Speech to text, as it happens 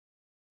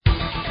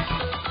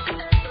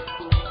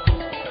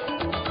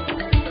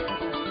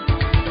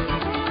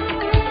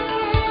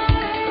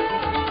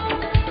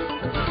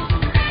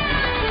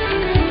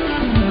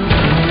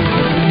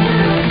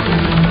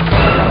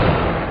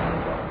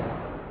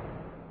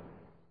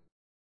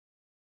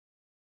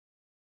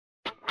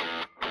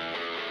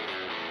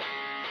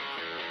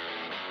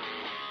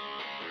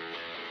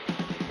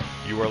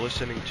You are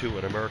listening to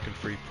an American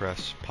Free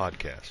Press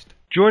podcast.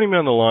 Joining me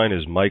on the line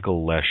is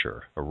Michael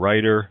Lesher, a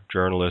writer,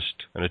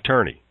 journalist, and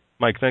attorney.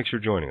 Mike, thanks for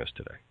joining us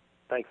today.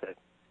 Thanks, Ed.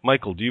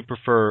 Michael, do you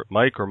prefer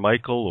Mike or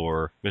Michael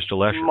or Mr.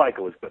 Lesher?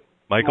 Michael is good.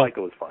 Michael?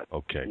 Michael is fine.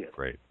 Okay, yes.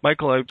 Great.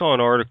 Michael, I saw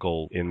an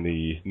article in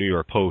the New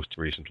York Post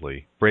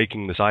recently,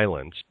 breaking the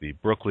silence. The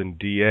Brooklyn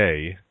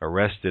DA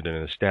arrested an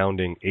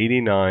astounding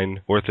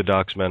 89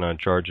 Orthodox men on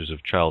charges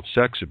of child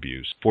sex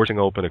abuse, forcing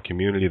open a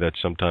community that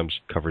sometimes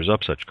covers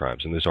up such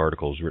crimes. And this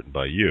article is written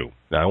by you.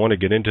 Now, I want to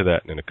get into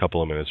that in a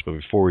couple of minutes, but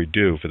before we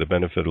do, for the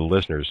benefit of the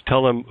listeners,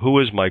 tell them who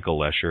is Michael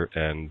Lesher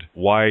and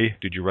why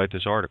did you write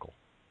this article?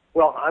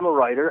 Well, I'm a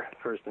writer,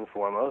 first and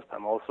foremost.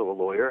 I'm also a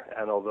lawyer,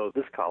 and although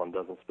this column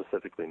doesn't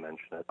specifically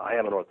mention it, I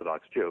am an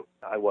Orthodox Jew.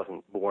 I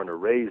wasn't born or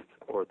raised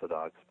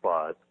Orthodox,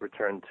 but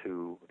returned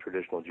to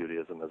traditional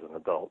Judaism as an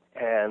adult.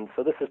 And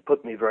so this has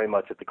put me very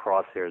much at the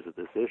crosshairs of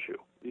this issue.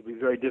 It'd be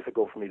very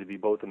difficult for me to be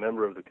both a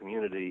member of the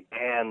community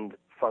and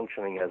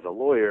functioning as a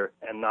lawyer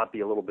and not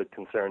be a little bit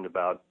concerned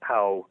about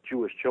how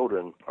Jewish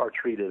children are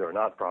treated or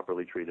not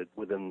properly treated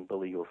within the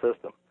legal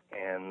system.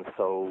 And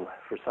so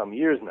for some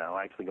years now,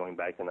 actually going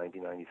back to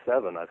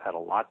 1997, I've had a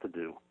lot to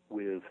do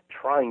with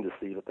trying to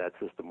see that that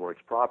system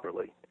works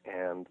properly.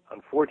 And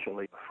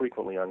unfortunately,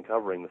 frequently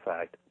uncovering the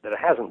fact that it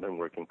hasn't been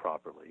working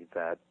properly,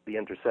 that the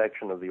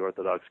intersection of the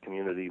Orthodox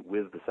community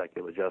with the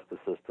secular justice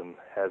system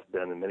has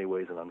been in many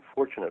ways an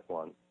unfortunate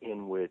one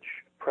in which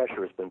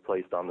pressure has been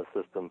placed on the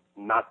system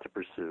not to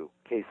pursue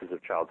cases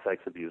of child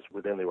sex abuse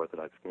within the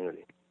Orthodox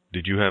community.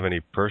 Did you have any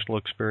personal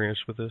experience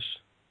with this?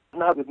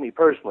 Not with me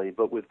personally,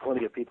 but with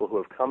plenty of people who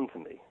have come to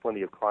me,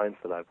 plenty of clients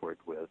that I've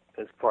worked with.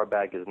 As far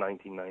back as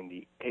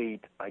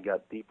 1998, I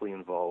got deeply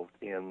involved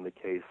in the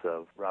case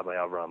of Rabbi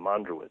Avrohom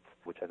Mondrowitz,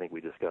 which I think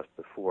we discussed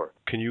before.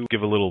 Can you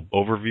give a little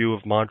overview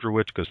of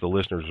Mondrowitz, because the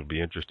listeners will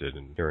be interested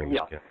in hearing this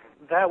again?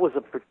 That was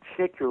a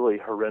particularly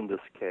horrendous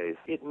case.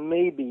 It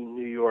may be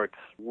New York's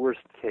worst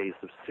case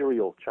of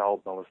serial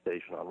child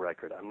molestation on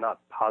record. I'm not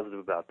positive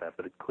about that,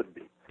 but it could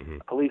be. Mm-hmm.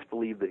 Police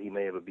believe that he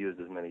may have abused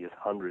as many as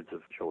hundreds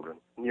of children,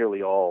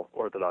 nearly all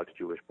Orthodox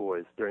Jewish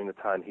boys, during the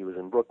time he was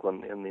in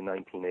Brooklyn in the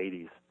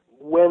 1980s.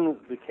 When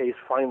the case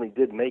finally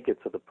did make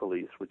it to the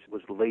police, which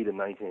was late in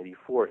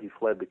 1984, he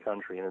fled the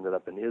country and ended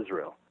up in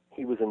Israel.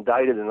 He was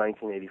indicted in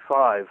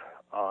 1985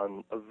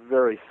 on a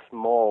very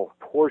small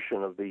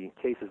portion of the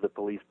cases that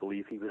police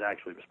believe he was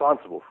actually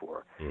responsible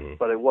for. Mm-hmm.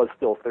 But it was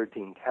still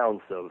 13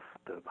 counts of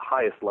the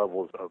highest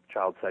levels of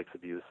child sex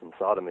abuse and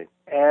sodomy.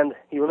 And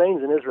he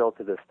remains in Israel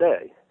to this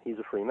day. He's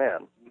a free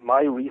man.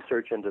 My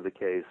research into the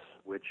case,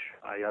 which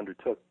I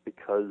undertook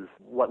because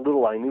what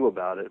little I knew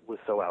about it was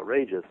so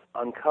outrageous,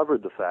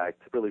 uncovered the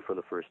fact, really for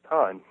the first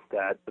time,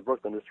 that the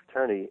Brooklyn District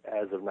Attorney,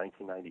 as of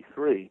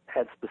 1993,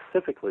 had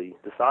specifically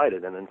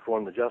decided and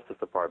informed the Justice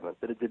Department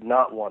that it did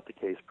not want the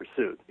case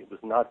pursued. It was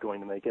not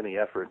going to make any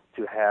effort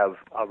to have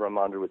Avrohom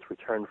Mondrowitz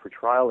return for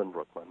trial in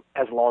Brooklyn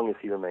as long as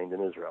he remained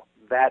in Israel.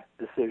 That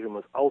decision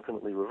was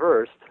ultimately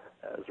reversed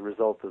as a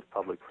result of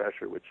public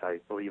pressure, which I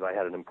believe I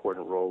had an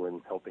important role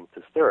in helping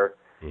to stir.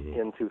 Mm-hmm.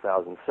 In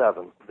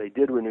 2007. They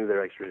did renew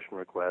their extradition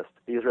request.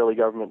 The Israeli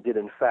government did,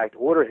 in fact,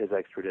 order his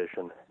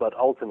extradition, but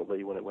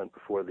ultimately, when it went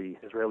before the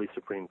Israeli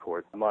Supreme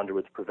Court,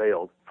 Mondrowitz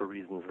prevailed for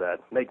reasons that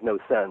make no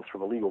sense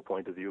from a legal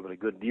point of view, but a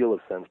good deal of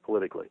sense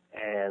politically.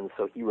 And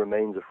so he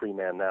remains a free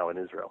man now in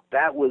Israel.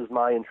 That was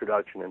my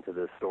introduction into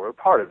this story, or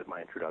part of it, my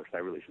introduction,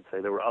 I really should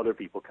say. There were other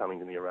people coming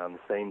to me around the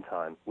same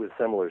time with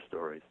similar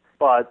stories.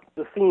 But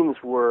the themes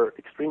were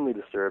extremely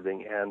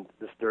disturbing and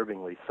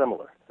disturbingly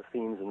similar. The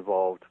themes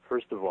involved,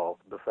 first of all,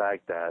 the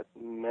fact that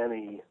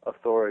many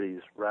authorities,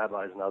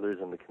 rabbis and others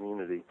in the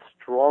community,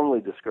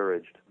 strongly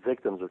discouraged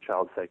victims of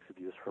child sex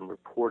abuse from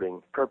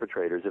reporting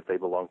perpetrators, if they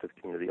belong to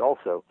the community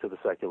also, to the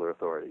secular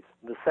authorities.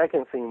 The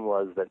second theme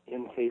was that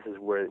in cases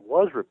where it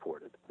was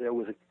reported, there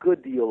was a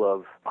good deal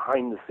of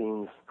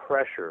behind-the-scenes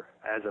pressure,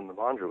 as in the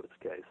Mondrowitz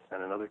case,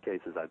 and in other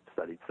cases I've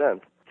studied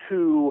since,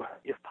 to,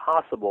 if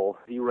possible,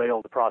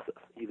 derail the process,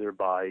 either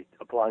by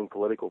applying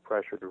political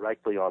pressure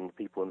directly on the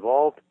people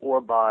involved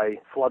or by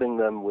flooding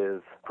them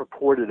with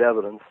purported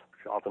evidence,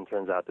 which often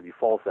turns out to be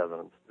false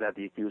evidence, that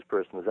the accused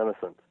person is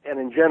innocent. And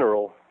in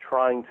general,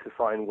 trying to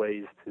find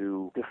ways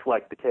to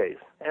deflect the case,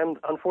 and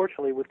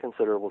unfortunately with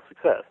considerable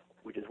success,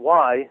 which is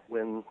why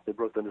when the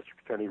Brooklyn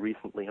District Attorney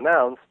recently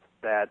announced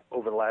that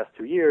over the last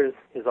 2 years,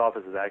 his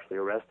office has actually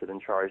arrested and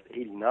charged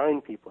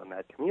 89 people in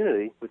that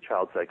community with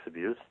child sex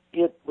abuse.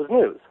 It was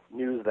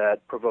news that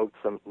provoked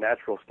some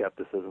natural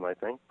skepticism, I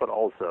think, but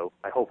also,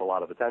 I hope, a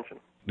lot of attention.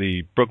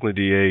 The Brooklyn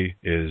DA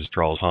is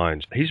Charles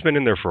Hines. He's been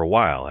in there for a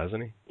while,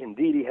 hasn't he?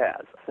 Indeed he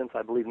has. since,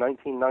 I believe,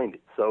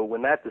 1990. So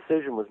when that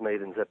decision was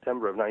made in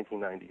September of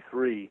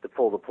 1993 to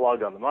pull the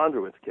plug on the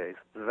Mondrowitz case,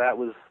 that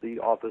was the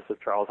office of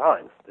Charles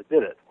Hines that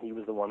did it. He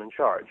was the one in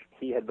charge.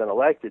 He had been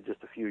elected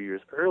just a few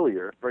years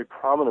earlier, very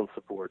prominent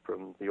support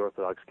from the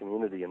Orthodox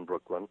community in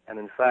Brooklyn, and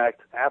in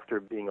fact, after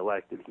being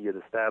elected, he had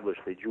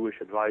established a Jewish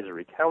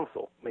advisory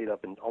council made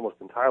up almost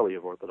entirely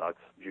of Orthodox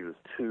Jews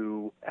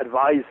to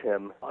advise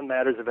him on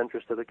matters of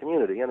interest to the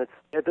community. And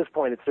at this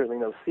point, it's certainly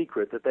no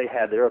secret that they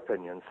had their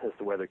opinions as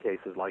to whether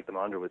cases like the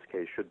Mondrowitz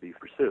case should be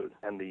pursued,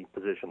 and the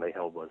position they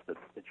held was that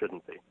it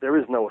shouldn't be. There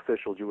is no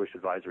official Jewish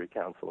advisory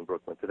council in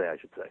Brooklyn today, I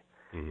should say,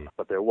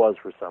 but there was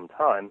for some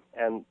time,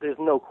 and there's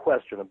no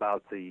question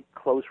about the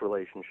close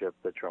relationship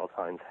that Charles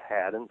Hines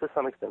had, and to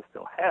some extent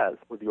still has,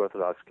 with the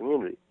Orthodox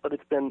community. But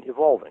it's been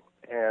evolving,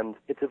 and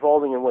it's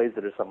evolving in ways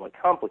that are somewhat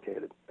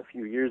complicated. A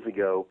few years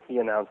ago, he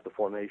announced the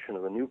formation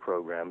of a new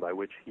program by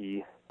which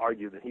he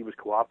argued that he was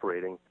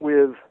cooperating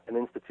with an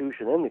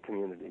institution in the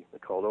community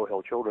called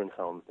Ohel Children's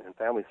Home and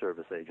Family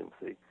Service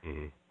Agency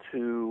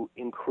to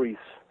increase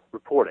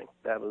reporting.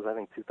 That was, I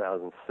think,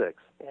 2006.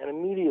 And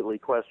immediately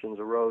questions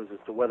arose as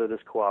to whether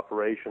this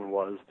cooperation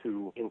was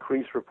to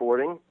increase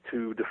reporting,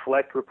 to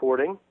deflect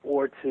reporting,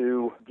 or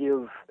to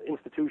give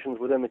institutions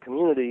within the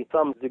community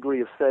some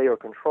degree of say or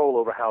control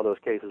over how those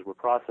cases were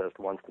processed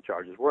once the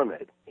charges were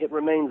made. It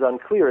remains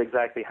unclear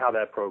exactly how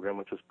that program,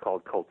 which is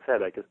called Kol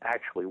Tzedek, is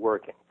actually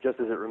working. Just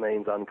as it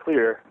remains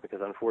unclear,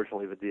 because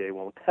unfortunately the DA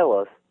won't tell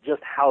us,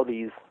 just how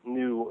these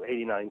new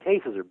 89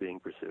 cases are being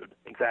pursued.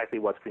 Exactly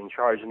what's being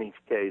charged in each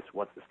case,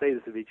 what's the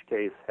status of each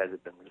case, has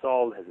it been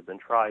resolved, has it been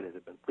tried, has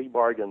it been plea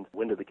bargained,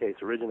 when did the case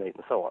originate,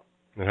 and so on.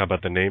 And how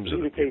about the names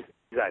of the case?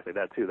 Exactly,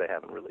 that too they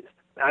haven't released.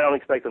 I don't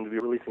expect them to be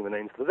releasing the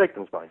names of the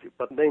victims, mind you,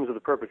 but the names of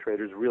the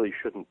perpetrators really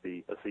shouldn't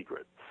be a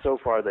secret. So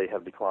far they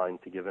have declined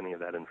to give any of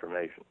that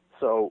information.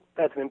 So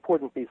that's an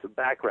important piece of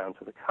background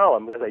to the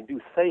column, as I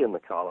do say in the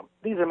column,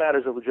 these are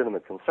matters of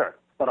legitimate concern.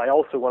 But I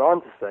also went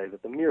on to say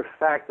that the mere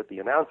fact that the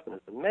announcement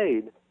has been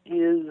made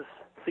is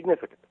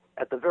significant.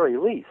 At the very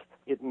least,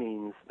 it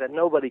means that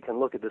nobody can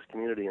look at this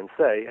community and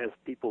say, as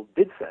people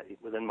did say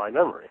within my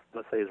memory,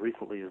 let's say as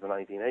recently as the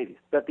 1980s,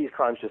 that these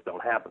crimes just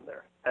don't happen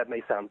there. That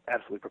may sound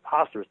absolutely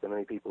preposterous to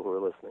many people who are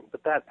listening,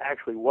 but that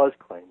actually was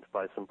claimed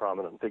by some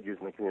prominent figures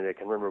in the community. I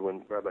can remember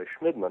when Rabbi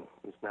Schmidman,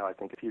 who's now, I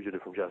think, a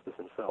fugitive from justice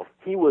himself,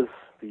 he was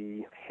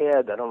the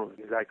head, I don't know if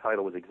the exact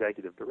title was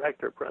executive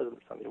director, president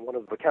or something, one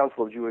of the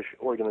Council of Jewish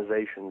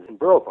Organizations in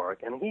Borough Park,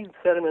 and he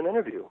said in an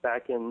interview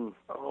back in,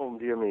 oh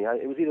dear me,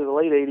 it was either the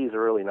late 80s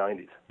or early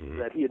 90s,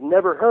 that he had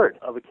never heard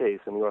of a case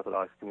in the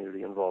Orthodox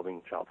community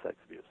involving child sex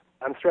abuse.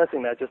 I'm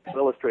stressing that just to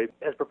illustrate,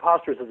 as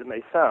preposterous as it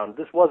may sound,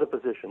 this was a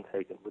position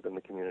taken within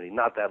the community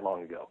not that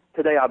long ago.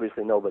 Today,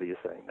 obviously, nobody is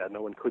saying that.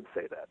 No one could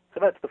say that. So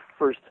that's the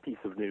first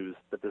piece of news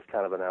that this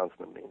kind of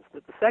announcement means.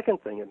 But the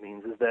second thing it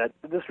means is that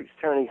the district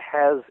attorney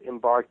has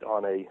embarked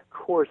on a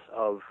course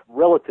of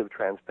relative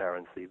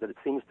transparency that it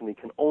seems to me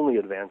can only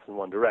advance in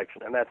one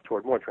direction, and that's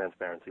toward more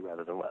transparency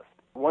rather than less.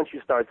 Once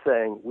you start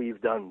saying,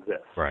 we've done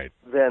this,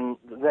 then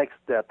the next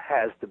step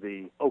has to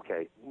be,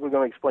 okay, we're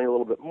going to explain a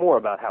little bit more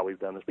about how we've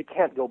done this. We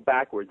can't go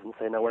backwards and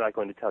say, no, we're not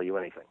going to tell you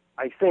anything.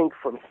 I think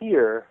from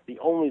here, the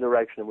only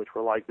direction in which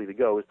we're likely to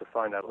go is to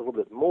find out a little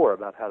bit more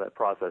about how that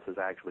process is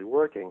actually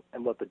working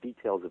and what the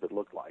details of it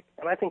look like.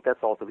 And I think that's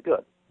all to the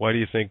good. Why do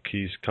you think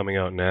he's coming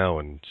out now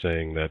and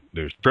saying that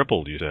there's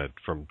tripled, you said,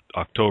 from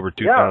October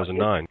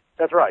 2009?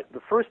 That's right. The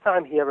first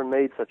time he ever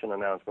made such an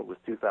announcement was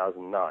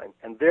 2009.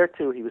 And there,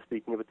 too, he was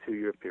speaking of a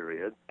 2-year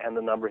period, and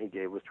the number he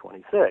gave was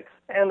 26.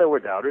 And there were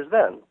doubters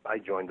then. I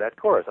joined that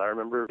chorus. I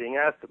remember being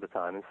asked at the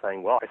time and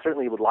saying, well, I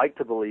certainly would like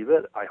to believe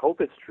it. I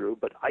hope it's true,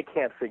 but I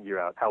can't figure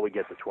out how we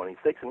get to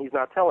 26, and he's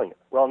not telling us.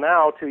 Well,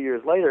 now, 2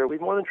 years later, we've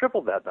more than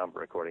tripled that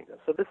number, according to him.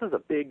 So this is a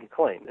big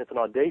claim. It's an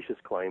audacious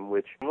claim,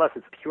 which, unless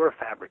it's pure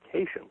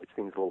fabrication, which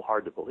seems a little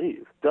hard to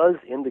believe, does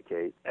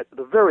indicate, at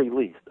the very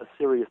least, a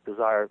serious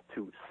desire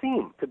to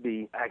seem to be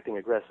acting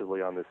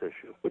aggressively on this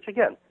issue, which,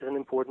 again, is an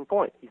important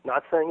point. He's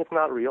not saying it's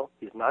not real.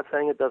 He's not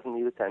saying it doesn't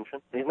need attention.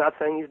 He's not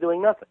saying he's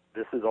doing nothing.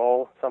 This is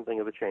all something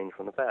of a change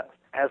from the past.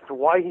 As to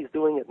why he's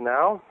doing it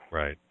now,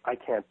 I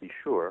can't be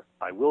sure.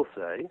 I will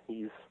say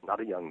he's not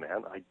a young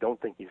man. I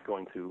don't think he's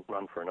going to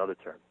run for another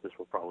term. This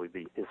will probably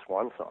be his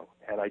swan song.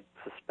 And I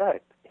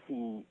suspect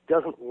he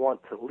doesn't want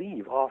to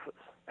leave office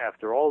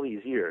after all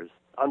these years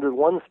under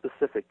one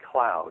specific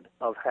cloud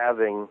of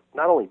having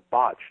not only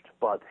botched,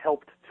 but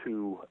helped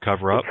to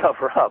cover up,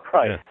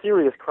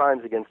 serious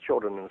crimes against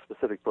children in a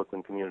specific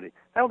Brooklyn community.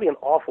 That would be an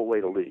awful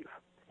way to leave.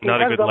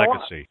 Not a good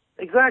legacy.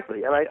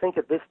 Exactly, and I think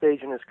at this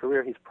stage in his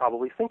career, he's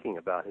probably thinking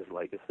about his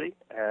legacy,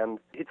 and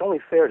it's only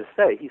fair to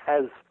say he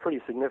has a pretty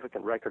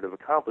significant record of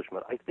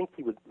accomplishment. I think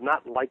he would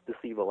not like to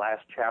see the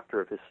last chapter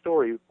of his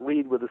story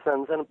read with a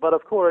sentence, but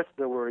of course,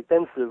 there were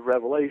extensive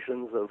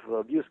revelations of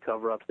abuse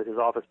cover-ups that his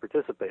office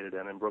participated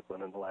in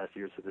Brooklyn in the last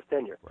years of his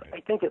tenure.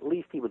 I think at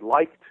least he would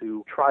like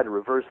to try to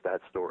reverse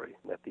that story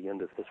at the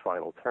end of his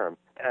final term,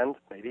 and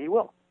maybe he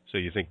will. So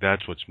you think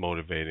that's what's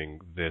motivating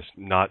this,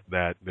 not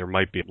that there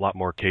might be a lot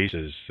more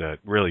cases that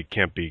really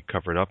can't be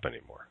covered up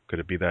anymore? Could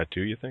it be that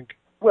too, you think?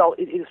 Well,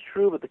 it is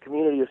true, but the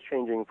community is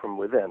changing from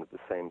within at the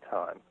same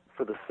time,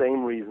 for the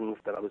same reasons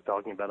that I was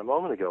talking about a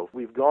moment ago.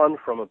 We've gone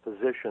from a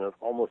position of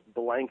almost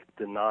blank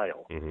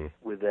denial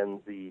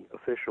within the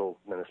official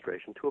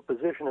administration to a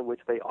position in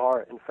which they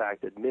are, in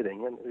fact,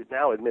 admitting, and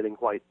now admitting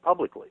quite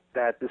publicly,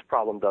 that this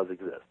problem does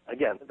exist.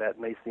 Again, that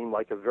may seem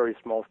like a very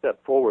small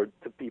step forward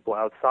to people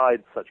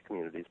outside such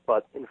communities,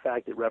 but in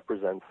fact it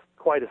represents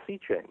quite a sea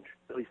change,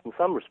 at least in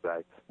some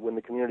respects, when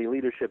the community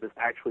leadership is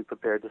actually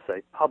prepared to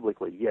say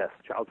publicly, yes,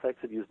 child sex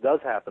abuse does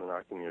happen in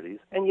our communities,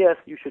 and yes,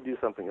 you should do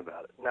something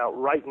about it. Now,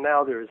 right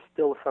now, there is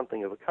still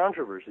something of a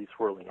controversy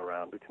swirling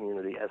around the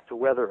community as to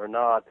whether or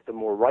not the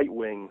more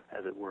right-wing,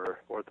 as it were,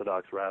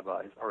 Orthodox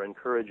rabbis are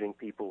encouraging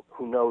people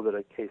who know that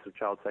a case of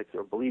child sex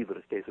or believe that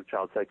a case of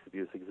child sex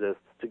abuse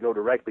exists to go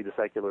directly to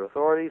secular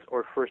authorities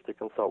or first to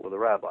consult with a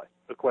rabbi,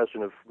 a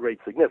question of great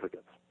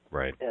significance.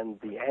 Right. And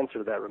the answer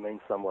to that remains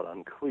somewhat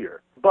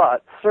unclear.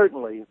 But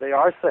certainly they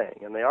are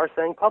saying, and they are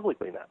saying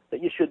publicly now,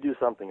 that you should do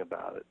something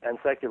about it, and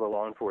secular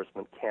law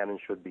enforcement can and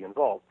should be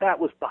involved. That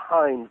was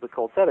behind the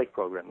Colsetic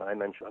program that I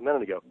mentioned a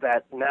minute ago,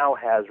 that now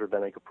has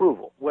rabbinic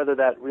approval. Whether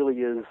that really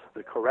is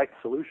the correct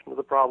solution to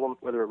the problem,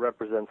 whether it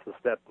represents the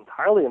step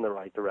entirely in the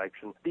right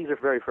direction, these are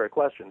very fair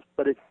questions,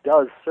 but it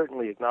does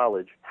certainly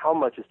acknowledge how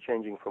much is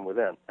changing from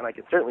within. And I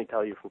can certainly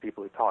tell you from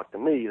people who talk to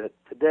me that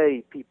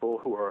today people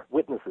who are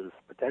witnesses,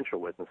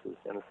 potential witnesses,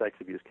 in a sex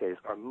abuse case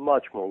are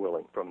much more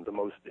willing, from the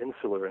most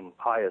insular and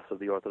pious of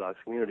the Orthodox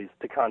communities,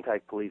 to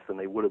contact police than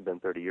they would have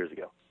been 30 years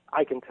ago.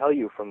 I can tell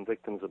you from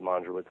victims of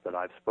Mondrowitz that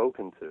I've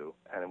spoken to,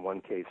 and in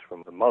one case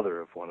from the mother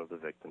of one of the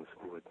victims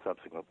who had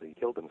subsequently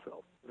killed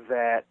himself,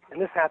 that,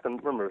 and this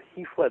happened, remember,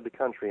 he fled the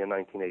country in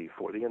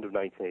 1984, the end of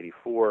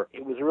 1984.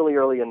 It was really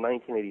early in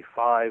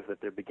 1985 that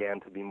there began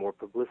to be more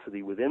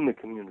publicity within the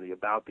community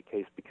about the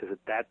case because at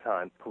that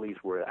time police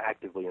were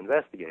actively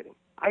investigating.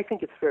 I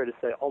think it's fair to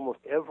say almost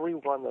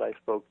everyone that I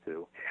spoke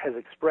to has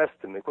expressed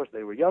to me, of course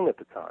they were young at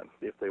the time,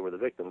 if they were the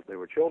victims, they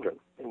were children.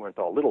 They weren't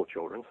all little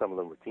children, some of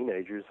them were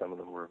teenagers, some of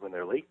them were in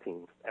their late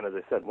teens, and as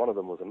I said, one of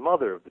them was a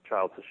mother of the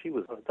child, so she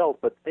was an adult,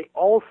 but they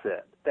all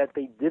said that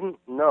they didn't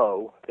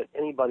know that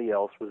anybody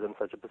else was in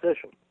such a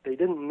position. They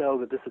didn't know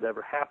that this had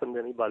ever happened to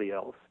anybody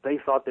else. They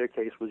thought their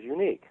case was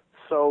unique.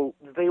 So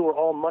they were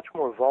all much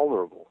more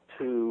vulnerable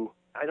to,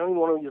 I don't even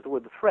want to use the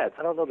word the threats.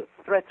 I don't know that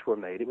threats were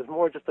made. It was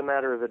more just a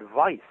matter of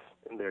advice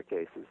in their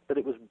cases, that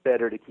it was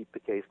better to keep the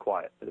case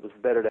quiet, that it was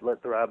better to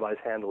let the rabbis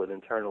handle it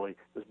internally. It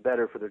was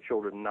better for their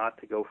children not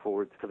to go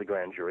forward to the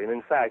grand jury. And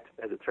in fact,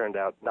 as it turned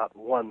out, not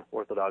one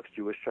Orthodox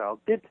Jewish child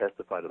did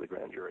testify to the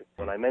grand jury.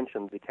 When I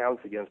mentioned the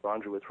counts against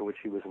Mondrowitz for which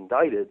he was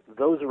indicted,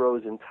 those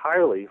arose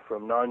entirely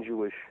from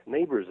non-Jewish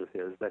neighbors of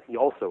his that he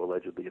also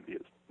allegedly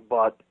abused.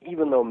 But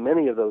even though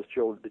many of those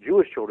children, the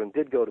Jewish children,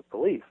 did go to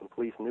police, and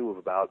police knew of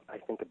about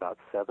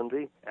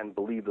 70, and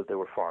believed that there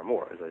were far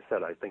more. As I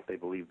said, I think they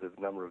believed the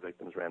number of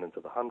victims ran into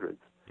the hundreds.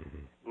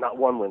 Not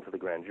one went to the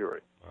grand jury.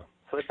 Wow.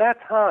 So at that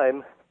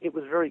time, it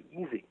was very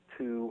easy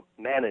to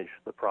manage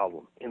the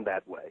problem in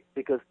that way,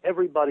 because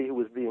everybody who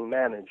was being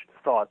managed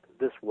thought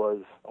this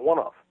was a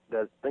one-off,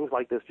 that things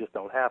like this just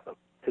don't happen.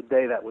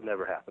 Today, that would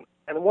never happen.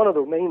 And one of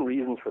the main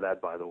reasons for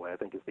that, by the way, I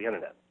think is the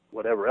Internet.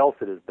 Whatever else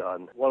it has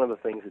done, one of the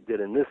things it did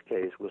in this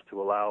case was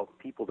to allow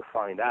people to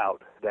find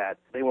out that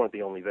they weren't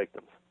the only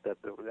victims, that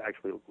there were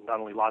actually not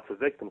only lots of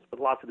victims, but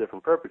lots of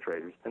different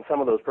perpetrators. And some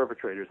of those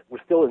perpetrators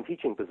were still in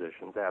teaching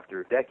positions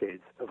after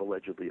decades of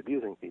allegedly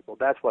abusing people.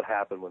 That's what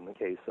happened when the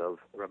case of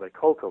Rabbi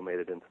Kolko made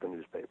it into the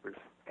newspapers.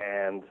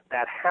 And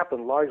that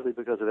happened largely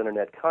because of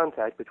Internet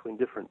contact between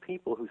different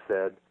people who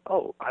said,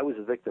 oh, I was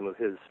a victim of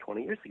his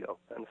 20 years ago.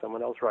 And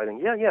someone else writing,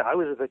 yeah, I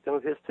was a victim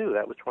of his too.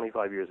 That was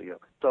 25 years ago.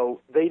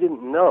 So they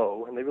didn't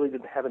know, and they really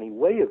didn't have any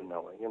way of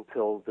knowing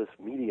until this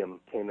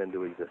medium came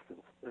into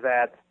existence,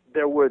 that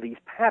there were these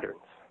patterns,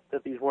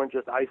 that these weren't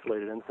just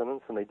isolated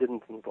incidents and they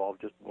didn't involve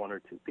just one or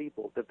two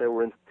people, that there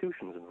were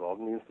institutions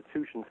involved, and the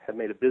institutions had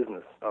made a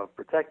business of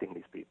protecting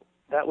these people.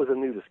 That was a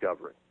new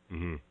discovery.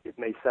 It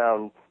may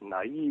sound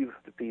naive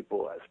to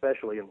people,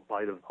 especially in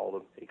light of all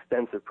the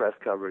extensive press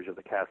coverage of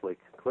the Catholic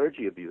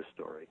clergy abuse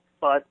story.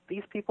 But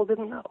these people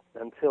didn't know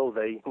until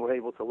they were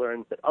able to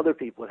learn that other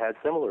people had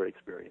similar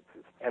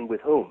experiences, and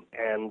with whom,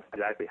 and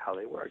exactly how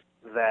they worked,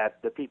 that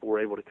the people were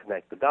able to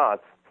connect the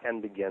dots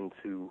and begin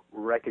to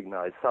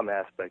recognize some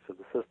aspects of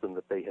the system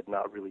that they had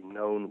not really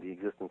known the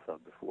existence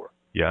of before.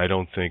 Yeah, I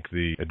don't think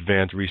the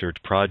Advanced Research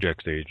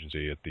Projects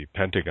Agency at the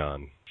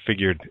Pentagon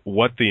figured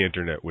what the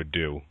Internet would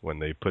do when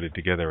they put it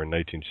together in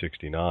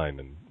 1969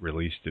 and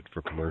released it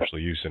for commercial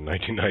use in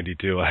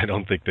 1992. I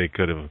don't think they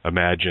could have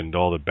imagined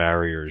all the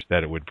barriers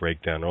that it would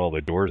break down, all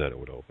the doors that it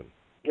would open.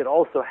 It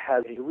also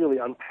has a really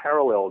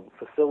unparalleled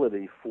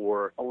facility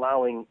for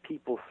allowing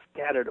people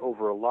scattered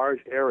over a large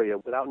area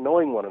without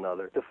knowing one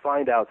another to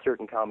find out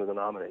certain common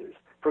denominators,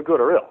 for good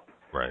or ill.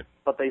 Right.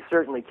 but they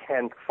certainly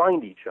can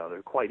find each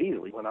other quite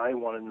easily. When I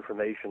wanted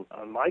information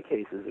on my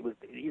cases, it was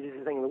the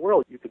easiest thing in the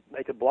world. You could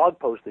make a blog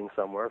posting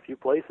somewhere, a few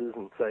places,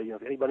 and say,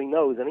 if anybody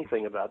knows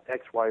anything about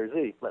X, Y, or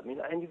Z, let me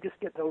know. And you just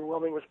get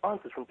overwhelming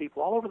responses from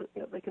people all over.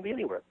 They can be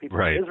anywhere. People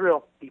right. from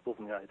Israel, people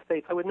from the United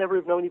States. I would never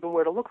have known even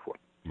where to look for.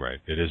 Right.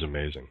 It is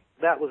amazing.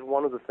 That was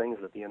one of the things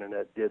that the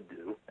Internet did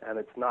do, and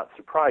it's not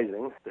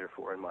surprising,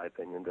 therefore, in my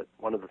opinion, that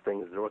one of the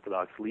things that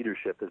Orthodox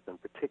leadership has been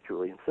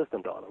particularly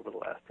insistent on over the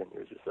last 10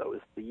 years or so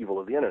is the evil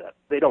of the Internet.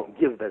 They don't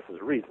give this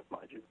as a reason,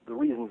 mind you. The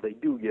reasons they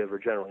do give are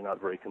generally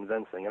not very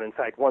convincing, and in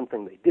fact, one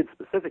thing they did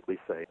specifically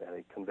say at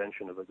a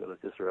convention of the Gov't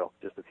Israel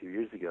just a few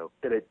years ago,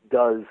 that it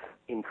does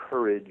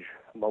encourage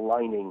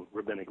maligning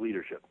rabbinic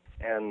leadership.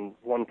 And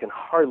one can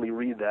hardly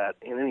read that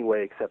in any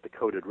way except a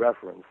coded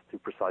reference to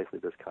precisely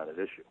this kind of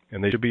issue.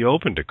 And they should be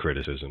open to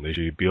criticism. They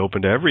should be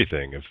open to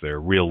everything if they're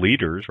real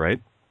leaders,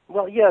 right?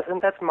 Well, yes,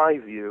 and that's my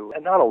view,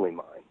 and not only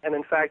mine. And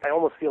in fact, I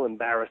almost feel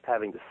embarrassed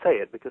having to say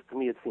it because to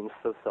me it seems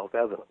so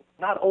self-evident.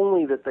 Not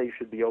only that they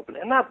should be open,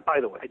 and not, by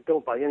the way, I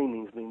don't by any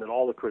means mean that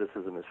all the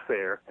criticism is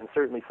fair, and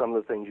certainly some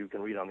of the things you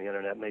can read on the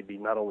Internet may be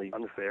not only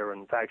unfair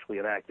and factually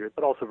inaccurate,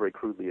 but also very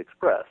crudely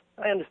expressed.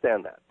 I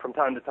understand that. From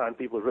time to time,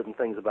 people have written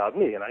things about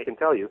me, and I can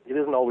tell you, it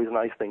isn't always a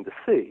nice thing to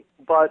see.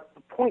 But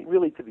the point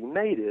really to be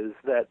made is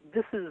that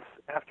this is,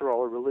 after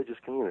all, a religious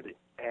community.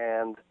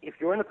 And if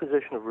you're in a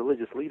position of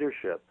religious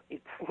leadership,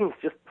 it seems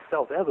just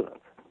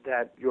self-evident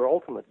that your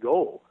ultimate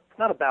goal is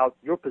not about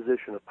your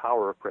position of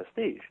power or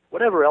prestige,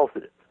 whatever else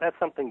it is. That's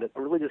something that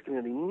a religious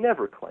community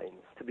never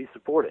claims to be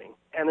supporting,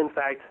 and in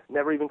fact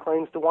never even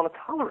claims to want to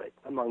tolerate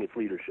among its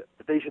leadership,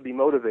 that they should be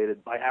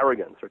motivated by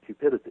arrogance or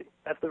cupidity.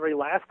 That's the very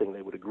last thing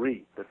they would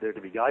agree that they're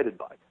to be guided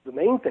by. The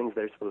main things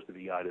they're supposed to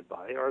be guided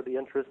by are the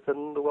interests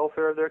and the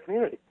welfare of their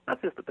community.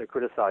 Not just that they're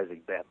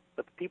criticizing them,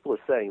 but the people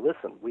are saying,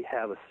 listen, we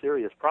have a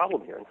serious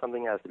problem here and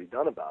something has to be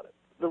done about it.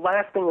 The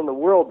last thing in the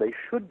world they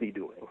should be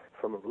doing,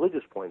 from a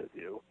religious point of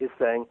view, is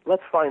saying,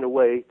 let's find a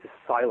way to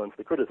silence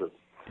the criticism.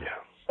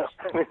 Yeah.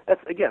 I mean,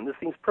 this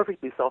seems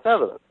perfectly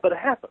self-evident, but it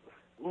happens.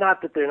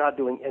 Not that they're not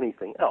doing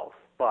anything else,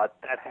 but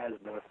that has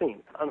been a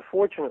theme.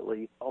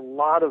 Unfortunately, a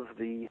lot of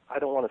the, I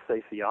don't want to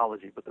say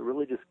theology, but the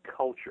religious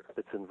culture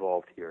that's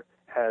involved here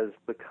has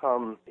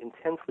become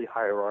intensely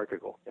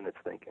hierarchical in its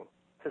thinking.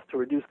 Just to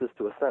reduce this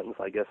to a sentence,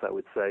 I guess I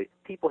would say,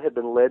 people have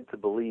been led to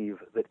believe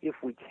that if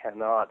we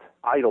cannot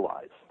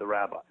idolize the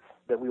rabbis,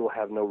 that we will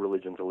have no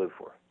religion to live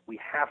for. We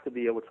have to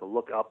be able to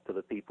look up to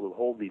the people who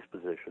hold these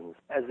positions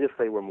as if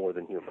they were more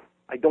than human.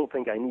 I don't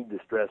think I need to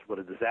stress what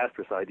a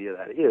disastrous idea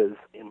that is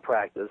in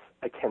practice.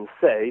 I can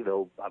say,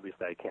 though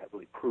obviously I can't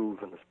really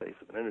prove in the space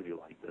of an interview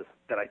like this,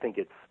 that I think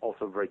it's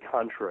also very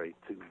contrary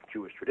to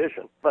Jewish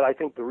tradition. But I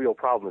think the real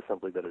problem is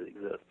simply that it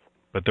exists.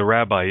 But the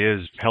rabbi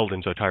is held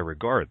in such high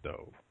regard,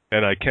 though.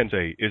 And I can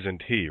say,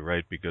 isn't he,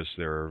 right? Because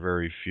there are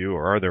very few,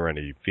 or are there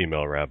any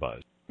female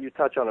rabbis? You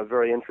touch on a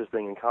very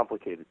interesting and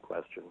complicated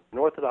question. In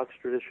Orthodox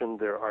tradition,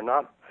 there are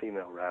not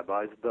female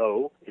rabbis,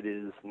 though it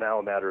is now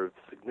a matter of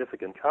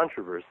significant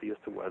controversy as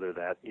to whether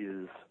that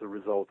is the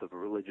result of a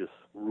religious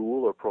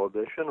rule or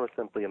prohibition or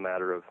simply a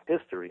matter of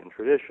history and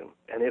tradition.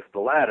 And if the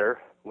latter,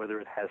 whether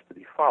it has to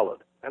be followed.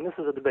 And this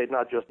is a debate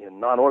not just in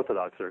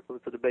non-Orthodox circles,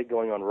 it's a debate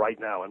going on right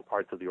now in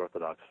parts of the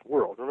Orthodox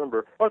world.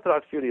 Remember,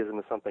 Orthodox Judaism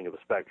is something of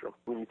a spectrum.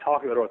 When you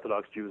talk about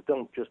Orthodox Jews,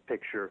 don't just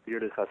picture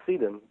bearded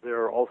Hasidim.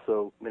 There are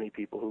also many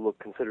people who look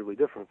considerably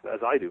different, as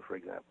I do, for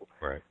example,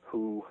 right,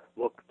 who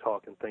look,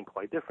 talk, and think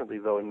quite differently,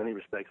 though in many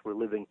respects we're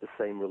living the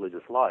same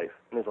religious life.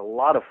 And there's a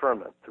lot of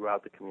ferment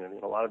throughout the community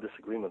and a lot of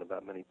disagreement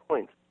about many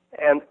points.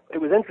 And it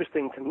was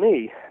interesting to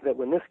me that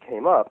when this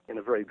came up in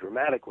a very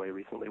dramatic way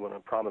recently, when a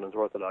prominent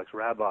Orthodox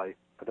rabbi,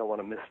 I don't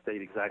want to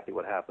misstate exactly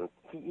what happened,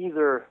 he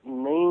either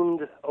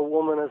named a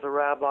woman as a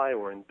rabbi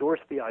or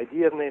endorsed the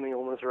idea of naming a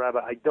woman as a rabbi.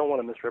 I don't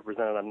want to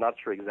misrepresent it. I'm not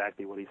sure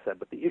exactly what he said,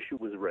 but the issue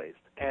was raised.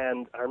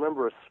 And I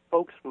remember a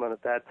spokesman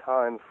at that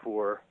time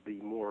for the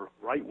more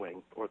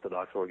right-wing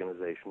Orthodox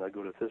organization,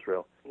 Gov't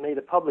Israel, made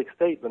a public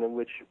statement in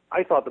which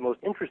I thought the most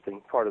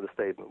interesting part of the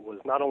statement was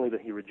not only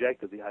that he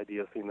rejected the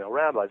idea of female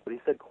rabbis, but he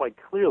said quite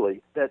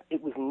clearly that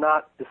it was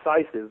not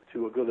decisive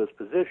to a Govt's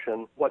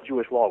position what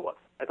Jewish law was.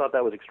 I thought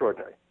that was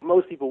extraordinary.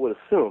 Most people would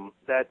assume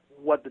that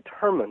what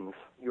determines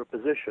your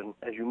position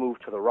as you move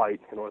to the right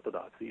in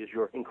Orthodoxy is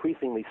your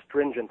increasingly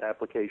stringent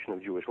application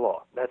of Jewish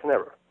law. That's an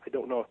error. I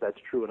don't know if that's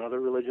true in other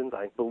religions.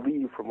 I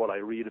believe from what I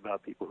read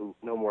about people who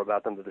know more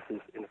about them that this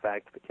is in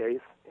fact the case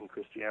in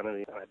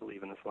Christianity, and I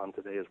believe in Islam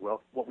today as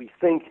well. What we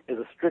think is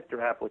a stricter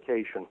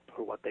application,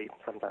 or what they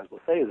sometimes will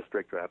say is a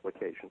stricter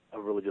application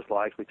of religious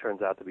law, actually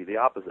turns out to be the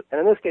opposite. And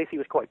in this case, he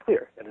was quite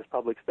clear. In his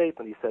public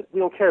statement, he said, we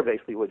don't care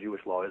basically what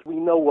Jewish law is. We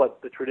know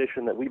what the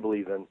tradition that we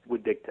believe in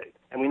would dictate,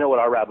 and we know what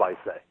our rabbis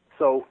say.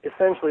 So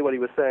essentially what he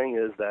was saying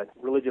is that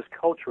religious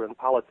culture and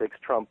politics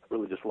trump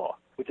religious law,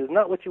 which is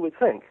not what you would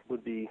think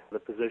would be the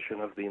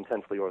position of the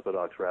intensely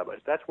Orthodox rabbis.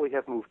 That's where we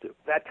have moved to.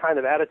 That kind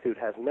of attitude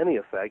has many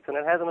effects, and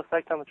it has an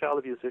effect on the child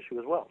abuse issue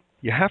as well.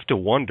 You have to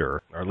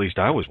wonder, or at least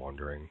I was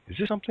wondering, is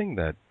this something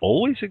that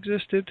always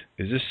existed?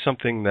 Is this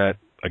something that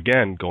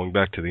again, going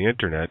back to the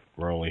internet,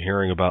 we're only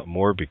hearing about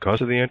more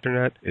because of the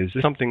internet. Is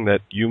this something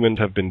that humans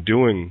have been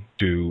doing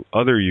to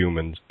other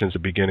humans since the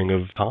beginning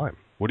of time?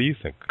 What do you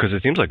think? Because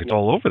it seems like it's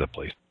all over the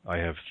place. I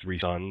have 3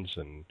 sons,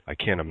 and I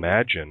can't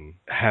imagine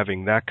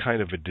having that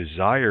kind of a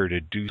desire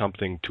to do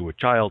something to a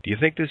child. Do you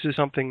think this is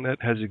something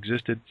that has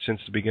existed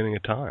since the beginning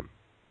of time?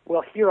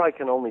 Well, here I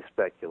can only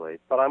speculate,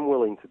 but I'm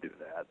willing to do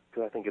that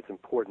because I think it's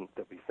important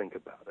that we think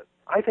about it.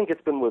 I think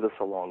it's been with us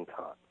a long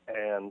time,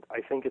 and I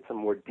think it's a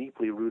more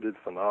deeply rooted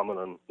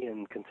phenomenon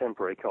in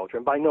contemporary culture,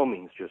 and by no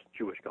means just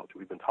Jewish culture.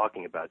 We've been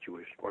talking about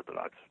Jewish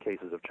Orthodox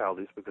cases of child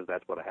abuse because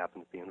that's what I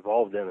happen to be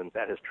involved in, and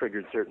that has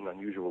triggered certain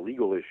unusual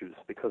legal issues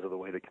because of the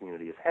way the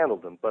community has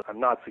handled them. But I'm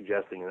not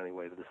suggesting in any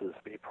way that this is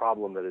a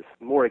problem that is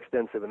more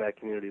extensive in that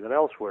community than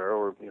elsewhere,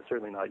 or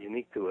certainly not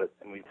unique to it.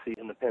 And we see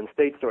in the Penn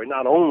State story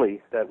not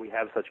only that we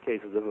have such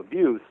cases of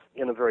abuse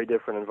in a very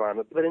different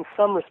environment, but in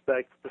some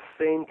respects the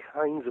same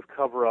kinds of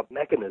cover-up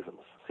mechanisms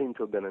seem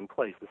to have been in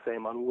place, the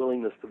same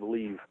unwillingness to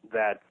believe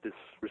that this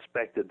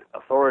respected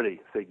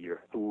authority figure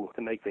who,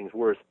 to make things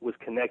worse, was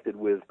connected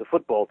with the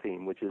football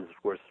team, which is,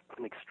 of course,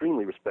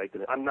 extremely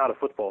respected. I'm not a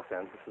football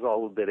fan. This is all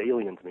a little bit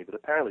alien to me, but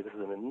apparently this is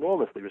an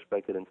enormously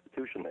respected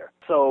institution there.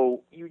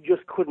 So you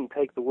just couldn't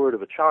take the word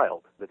of a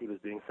child that he was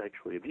being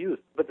sexually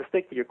abused. But to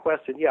stick to your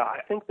question, yeah, I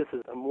think this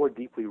is a more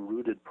deeply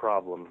rooted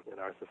problem in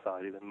our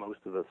society than most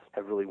of us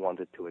have really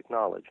wanted to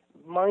acknowledge.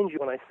 Mind you,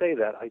 when I say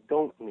that, I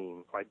don't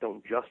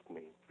just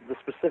mean the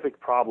specific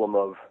problem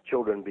of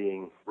children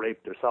being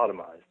raped or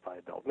sodomized by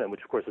adult men,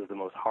 which of course is the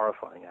most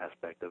horrifying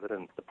aspect of it,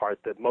 and the part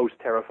that most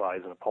terrifies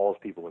and appalls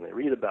people when they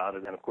read about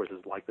it, and of course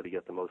is likely to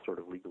get the most sort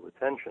of legal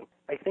attention.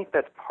 I think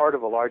that's part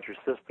of a larger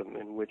system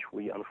in which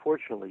we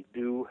unfortunately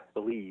do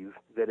believe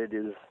that it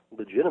is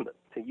legitimate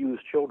to use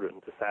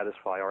children to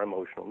satisfy our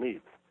emotional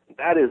needs.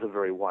 That is a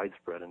very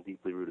widespread and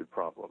deeply rooted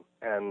problem.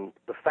 And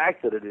the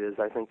fact that it is,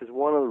 I think, is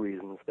one of the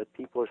reasons that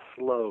people are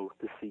slow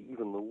to see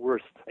even the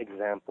worst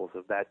examples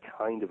of that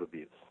kind of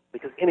abuse.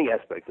 Because any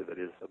aspect of it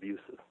is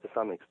abusive to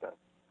some extent.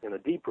 In a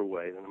deeper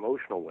way, an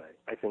emotional way,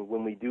 I think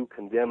when we do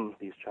condemn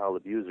these child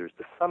abusers,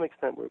 to some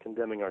extent we're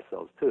condemning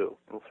ourselves too.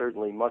 And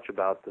certainly much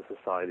about the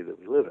society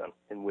that we live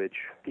in which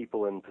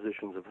people in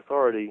positions of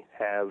authority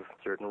have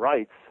certain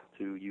rights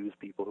to use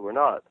people who are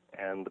not.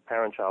 And the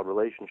parent-child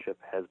relationship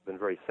has been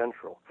very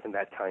central in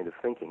that kind of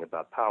thinking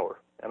about power.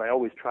 And I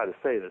always try to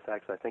say this.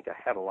 Actually, I think I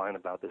had a line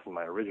about this in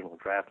my original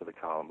draft of the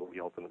column, but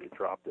we ultimately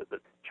dropped it, that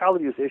child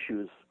abuse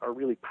issues are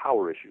really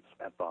power issues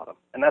at bottom.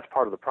 And that's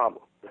part of the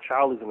problem. The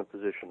child is in a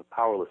position of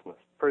powerlessness.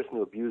 The person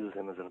who abuses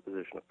him is in a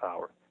position of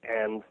power.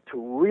 And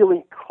to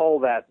really call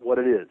that what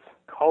it is,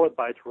 call it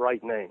by its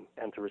right name,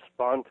 and to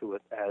respond to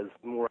it as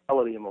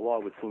morality and the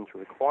law would seem to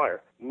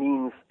require,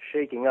 means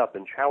shaking up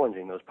and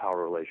challenging those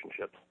power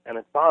relationships. And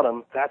at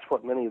bottom, that's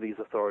what many of these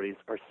authorities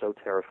are so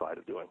terrified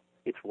of doing.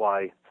 It's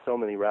why so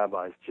many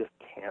rabbis just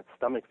can't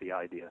stomach the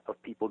idea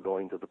of people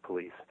going to the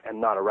police and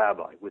not a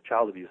rabbi with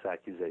child abuse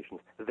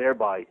accusations,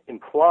 thereby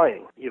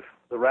implying if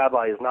the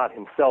rabbi is not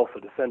himself a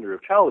defender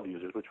of child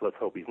abusers, which let's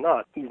hope he's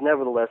not, he's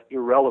nevertheless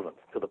irrelevant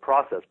to the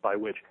process by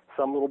which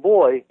some little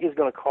boy is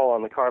going to call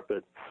on the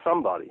carpet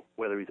somebody,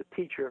 whether he's a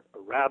teacher,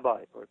 a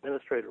rabbi, or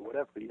administrator,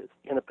 whatever he is,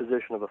 in a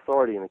position of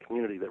authority in a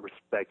community that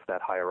respects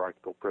that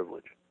hierarchical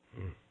privilege.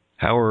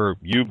 How are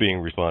you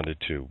being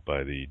responded to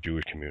by the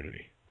Jewish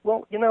community?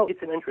 Well,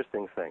 it's an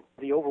interesting thing.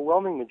 The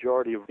overwhelming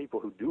majority of people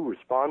who do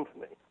respond to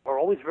me are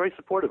always very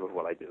supportive of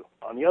what I do.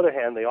 On the other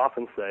hand, they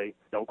often say,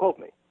 don't quote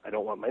me. I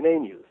don't want my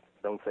name used.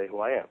 Don't say who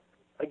I am.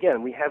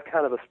 Again, we have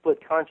kind of a split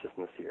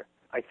consciousness here.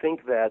 I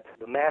think that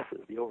the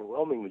masses, the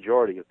overwhelming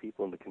majority of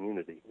people in the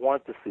community,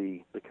 want to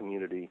see the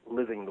community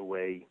living the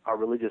way our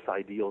religious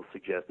ideals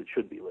suggest it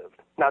should be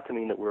lived. Not to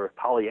mean that we're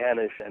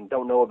Pollyannish and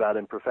don't know about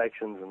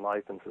imperfections in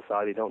life and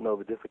society, don't know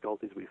the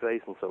difficulties we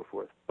face and so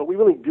forth. But we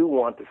really do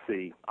want to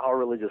see our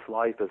religious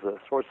life as a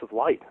source of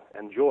light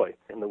and joy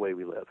in the way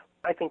we live.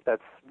 I think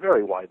that's a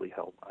very widely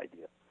held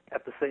idea.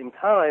 At the same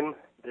time,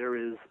 there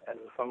is, as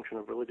a function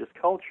of religious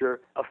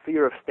culture, a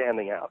fear of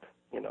standing out.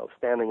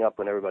 Standing up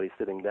when everybody's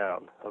sitting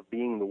down, of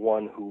being the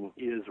one who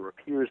is or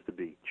appears to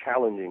be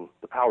challenging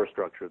the power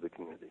structure of the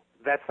community.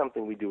 That's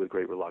something we do with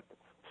great reluctance.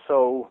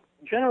 So,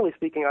 generally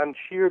speaking, I'm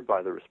cheered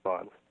by the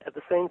response. At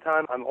the same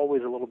time, I'm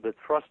always a little bit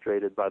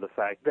frustrated by the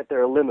fact that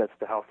there are limits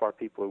to how far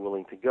people are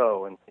willing to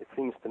go. And it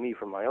seems to me,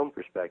 from my own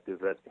perspective,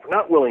 that if we're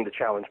not willing to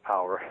challenge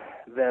power,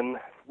 then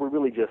we're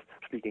really just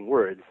speaking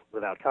words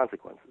without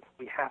consequences.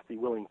 We have to be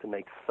willing to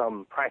make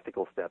some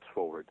practical steps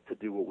forward to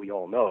do what we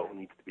all know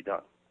needs to be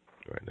done.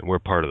 Right, and we're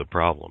part of the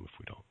problem if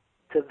we don't.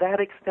 To that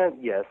extent,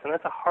 yes, and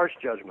that's a harsh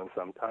judgment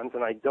sometimes,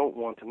 and I don't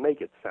want to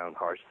make it sound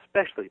harsh,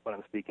 especially when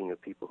I'm speaking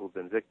of people who've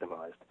been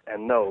victimized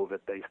and know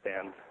that they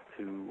stand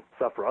to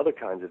suffer other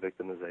kinds of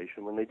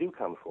victimization when they do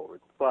come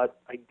forward. But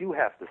I do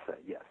have to say,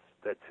 yes,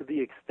 that to the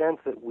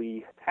extent that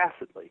we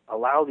tacitly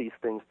allow these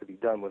things to be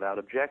done without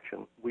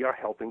objection, we are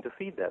helping to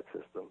feed that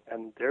system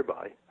and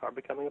thereby are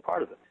becoming a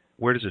part of it.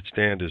 Where does it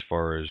stand as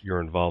far as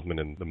your involvement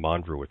in the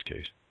Mondrowitz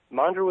case?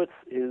 Mondrowitz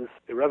is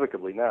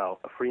irrevocably now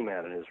a free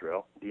man in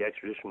Israel. The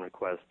extradition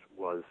request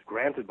was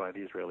granted by the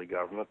Israeli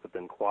government, but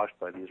then quashed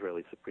by the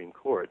Israeli Supreme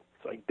Court.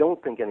 So I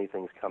don't think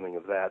anything's coming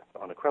of that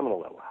on a criminal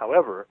level.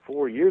 However,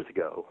 4 years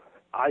ago,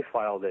 I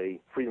filed a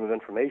Freedom of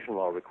Information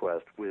Law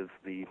request with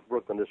the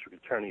Brooklyn District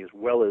Attorney as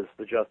well as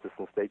the Justice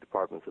and State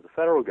Departments of the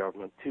federal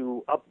government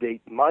to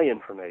update my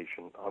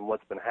information on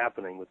what's been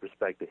happening with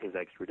respect to his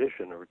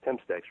extradition or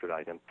attempts to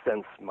extradite him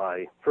since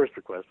my first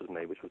request was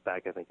made, which was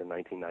back, I think, in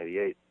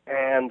 1998.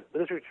 And the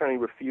District Attorney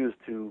refused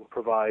to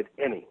provide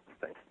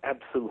anything,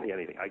 absolutely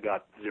anything. I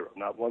got zero,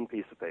 not one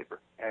piece of paper.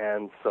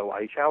 And so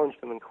I challenged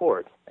him in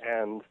court,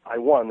 and I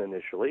won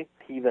initially.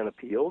 He then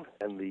appealed,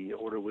 and the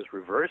order was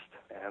reversed,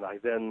 and I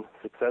then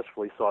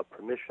successfully sought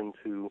permission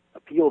to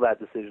appeal that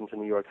decision to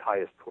New York's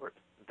highest court.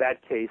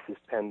 That case is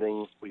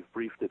pending. We've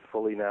briefed it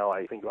fully now.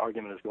 I think the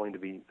argument is going to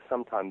be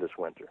sometime this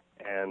winter.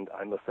 And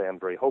I must say I'm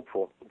very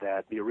hopeful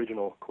that the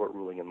original court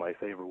ruling in my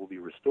favor will be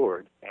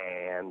restored,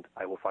 and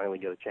I will finally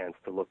get a chance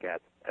to look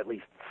at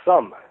least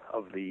some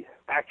of the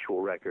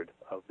actual record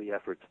of the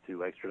efforts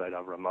to extradite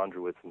Avrohom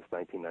Mondrowitz since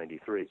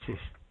 1993.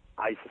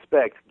 I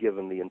suspect,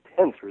 given the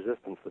intense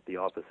resistance that the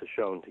office has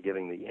shown to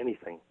giving me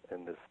anything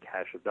in this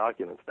cache of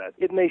documents, that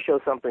it may show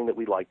something that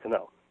we'd like to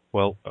know.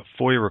 Well,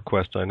 FOIA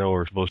requests I know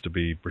are supposed to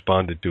be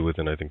responded to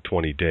within, I think,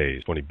 20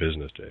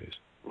 business days.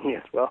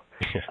 Yes, well,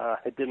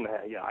 it didn't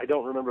have, I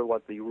don't remember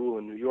what the rule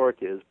in New York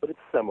is, but it's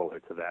similar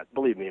to that.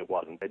 Believe me, it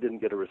wasn't. I didn't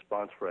get a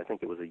response for, I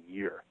think it was a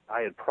year.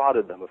 I had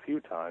prodded them a few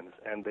times,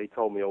 and they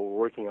told me, we're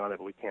working on it,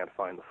 but we can't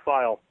find the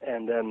file.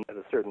 And then at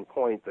a certain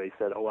point, they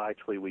said,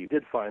 actually, we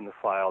did find the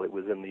file. It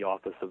was in the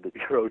office of the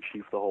bureau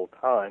chief the whole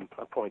time,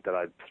 a point that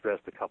I've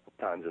stressed a couple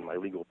of times in my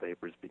legal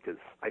papers because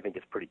I think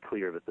it's pretty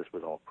clear that this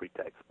was all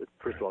pretext. But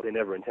first of all, they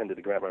never intended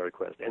to grant my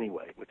request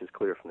anyway, which is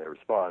clear from their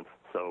response.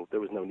 So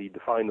there was no need to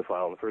find the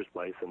file in the first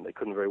place, and they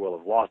couldn't very well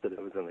have lost it if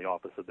it was in the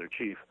office of their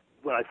chief.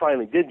 When I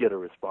finally did get a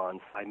response,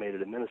 I made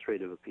an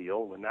administrative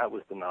appeal. When that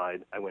was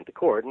denied, I went to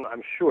court, and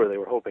I'm sure they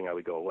were hoping I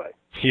would go away.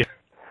 Yeah.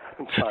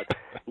 But,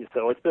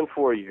 so it's been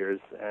 4 years,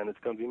 and it's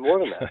going to be more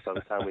than that by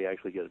the time we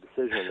actually get a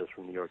decision on this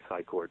from New York's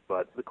High Court.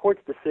 But the court's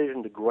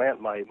decision to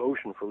grant my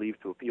motion for leave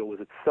to appeal was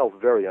itself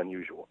very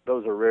unusual.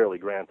 Those are rarely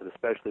granted,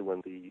 especially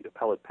when the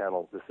appellate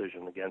panel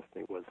decision against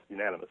me was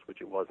unanimous,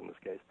 which it was in this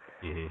case.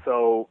 Mm-hmm.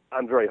 So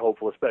I'm very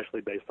hopeful, especially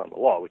based on the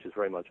law, which is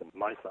very much on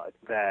my side,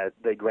 that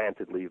they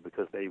granted leave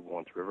because they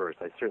want to reverse.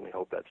 I certainly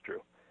hope that's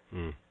true.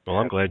 Mm. Well,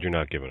 I'm glad you're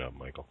not giving up,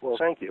 Michael. Well,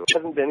 thank you. It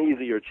hasn't been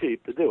easy or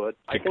cheap to do it.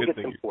 I think it's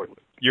important.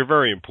 You're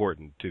very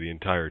important to the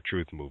entire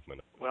truth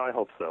movement. Well, I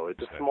hope so. It's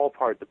a small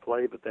part to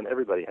play, but then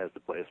everybody has to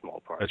play a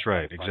small part. That's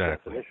right,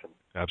 exactly.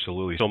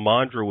 Absolutely. So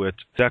Mondrowitz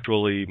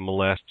sexually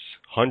molests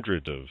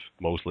hundreds of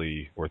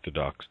mostly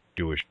Orthodox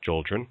Jewish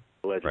children.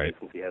 Allegedly, right.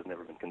 Since he has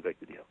never been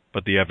convicted yet.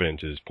 But the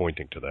evidence is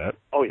pointing to that.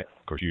 Oh, yes.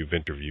 Of course, you've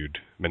interviewed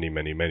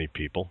many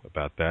people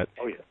about that.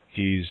 Oh, yes.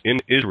 He's in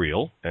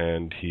Israel,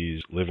 and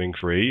he's living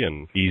free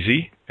and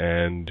easy.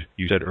 And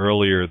you said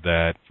earlier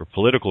that for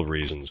political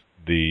reasons,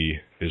 the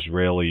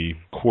Israeli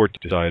court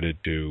decided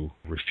to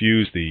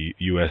refuse the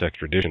U.S.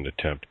 extradition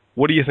attempt.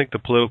 What do you think the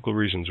political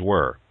reasons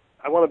were?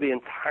 I want to be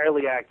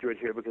entirely accurate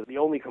here because the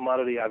only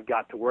commodity I've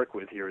got to work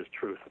with here is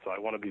truth. So I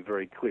want to be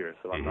very clear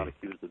so I'm not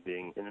accused of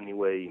being in any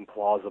way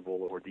implausible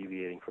or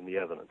deviating from the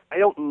evidence. I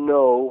don't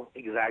know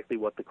exactly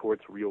what the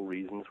court's real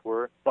reasons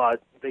were,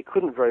 but they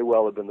couldn't very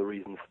well have been the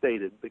reasons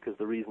stated because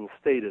the reasons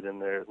stated in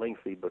their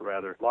lengthy but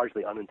rather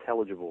largely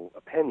unintelligible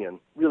opinion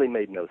really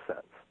made no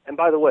sense. And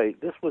by the way,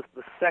 this was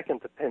the second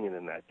opinion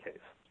in that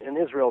case. In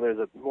Israel, there's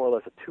more or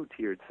less a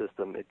two-tiered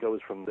system. It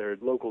goes from their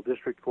local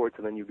district courts,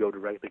 and then you go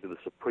directly to the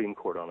Supreme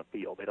Court on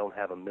appeal. They don't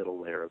have a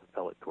middle layer of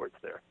appellate courts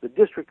there. The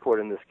district court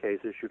in this case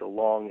issued a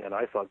long and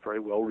I thought very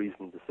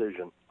well-reasoned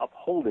decision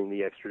upholding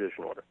the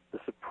extradition order. The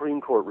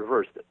Supreme Court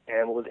reversed it.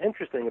 And what was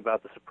interesting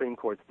about the Supreme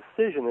Court's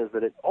decision is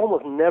that it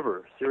almost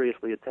never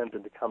seriously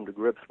attempted to come to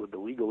grips with the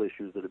legal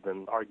issues that have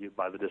been argued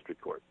by the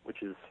district court,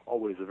 which is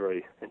always a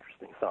very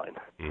interesting sign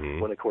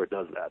when a court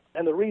does that.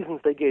 And the reasons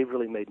they gave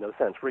really made no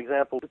sense. For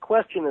example, the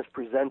question as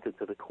presented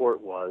to the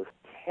court was,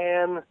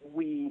 can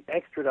we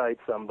extradite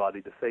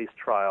somebody to face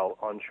trial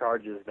on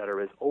charges that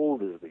are as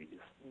old as these,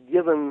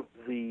 given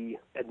the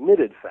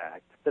admitted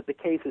fact that the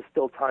case is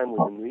still timely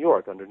in New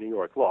York under New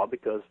York law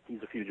because he's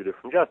a fugitive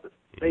from justice?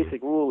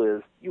 Basic rule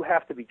is you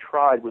have to be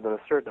tried within a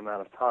certain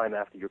amount of time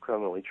after you're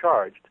criminally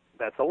charged.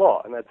 That's a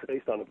law, and that's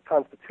based on a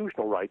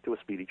constitutional right to a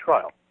speedy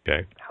trial.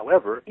 Okay.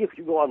 However, if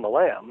you go on the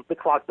lam, the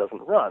clock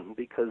doesn't run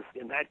because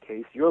in that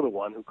case, you're the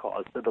one who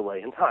caused the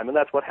delay in time, and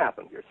that's what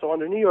happened here. So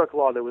under New York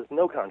law, there was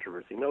no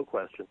controversy, no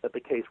question that the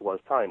case was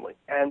timely.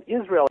 And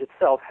Israel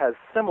itself has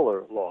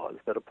similar laws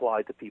that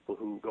apply to people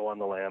who go on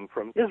the lam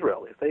from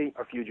Israel if they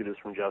are fugitives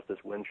from justice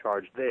when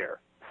charged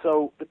there.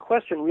 So the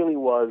question really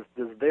was,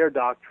 does their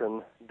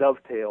doctrine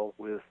dovetail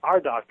with our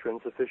doctrine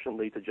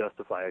sufficiently to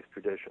justify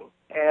extradition?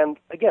 And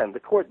again, the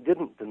court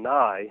didn't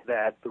deny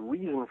that the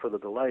reason for the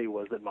delay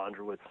was that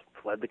Mondrowitz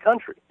Mondrowitz fled the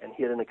country and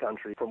hid in a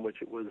country from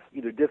which it was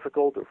either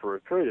difficult or for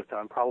a period of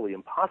time probably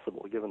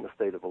impossible, given the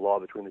state of the law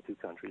between the two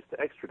countries, to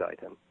extradite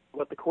him.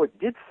 What the court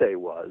did say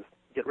was,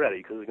 get ready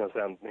because it's going to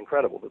sound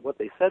incredible, but what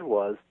they said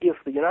was, if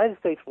the United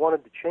States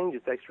wanted to change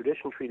its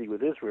extradition treaty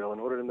with Israel in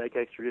order to make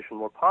extradition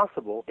more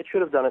possible, it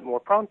should have done it more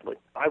promptly.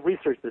 I've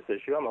researched this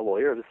issue. I'm a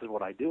lawyer. This is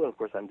what I do, and of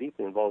course I'm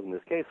deeply involved in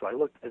this case, so I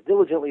looked as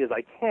diligently as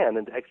I can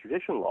into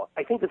extradition law.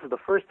 I think this is the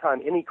first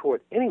time any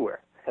court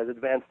anywhere has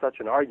advanced such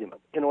an argument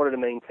in order to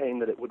maintain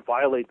that it would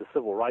violate the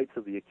civil rights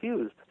of the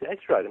accused to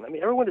extradite him. I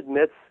mean, everyone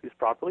admits he's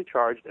properly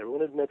charged.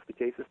 Everyone admits the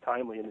case is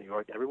timely in New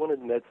York. Everyone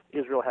admits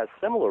Israel has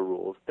similar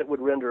rules that would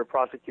render a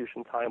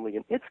prosecution timely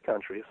in its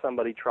country if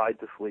somebody tried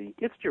to flee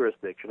its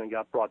jurisdiction and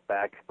got brought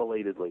back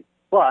belatedly.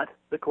 But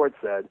the court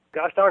said,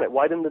 gosh darn it,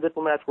 why didn't the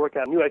diplomats work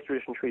out a new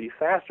extradition treaty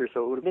faster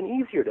so it would have been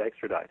easier to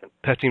extradite him?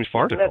 That seems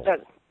farcical.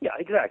 Yeah,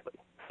 exactly.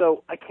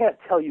 So I can't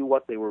tell you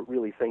what they were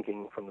really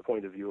thinking from the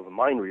point of view of a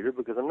mind reader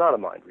because I'm not a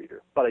mind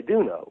reader. But I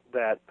do know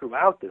that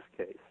throughout this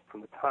case,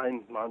 from the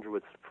time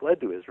Mondrowitz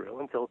fled to Israel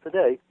until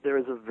today, there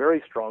is a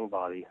very strong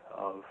body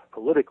of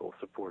political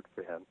support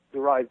for him,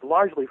 derived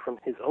largely from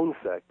his own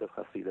sect of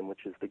Hasidim,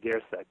 which is the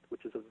Ger sect,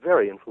 which is a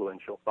very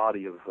influential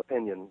body of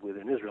opinion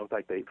within Israel. In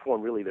fact, they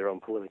form really their own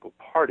political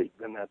party,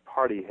 and that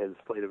party has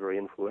played a very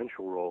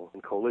influential role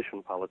in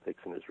coalition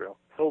politics in Israel.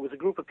 So it was a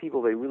group of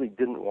people they really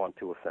didn't want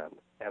to offend.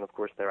 And of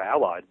course, they're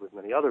allied with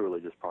many other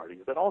religious parties,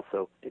 but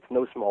also it's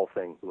no small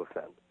thing to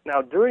offend.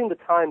 Now, during the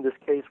time this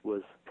case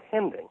was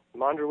pending,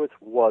 Mondrowitz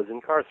was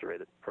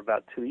incarcerated for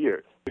about 2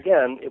 years.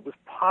 Again, it was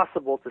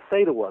possible to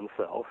say to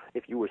oneself,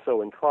 if you were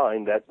so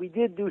inclined, that we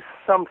did do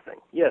something.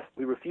 Yes,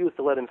 we refused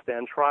to let him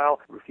stand trial,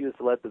 refused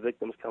to let the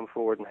victims come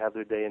forward and have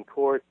their day in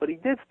court, but he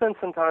did spend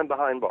some time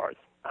behind bars.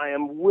 I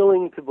am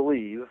willing to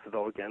believe,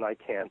 though again I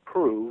can't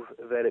prove,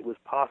 that it was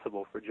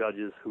possible for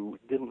judges who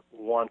didn't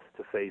want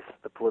to face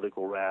the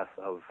political wrath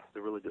of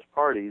the religious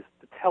parties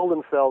to tell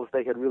themselves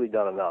they had really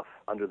done enough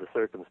under the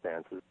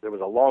circumstances. There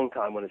was a long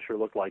time when it sure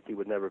looked like he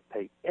would never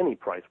pay any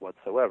price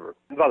whatsoever.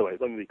 And by the way,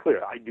 let me be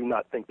clear, I do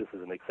not think this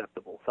is an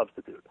acceptable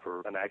substitute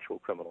for an actual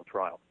criminal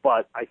trial.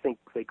 But I think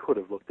they could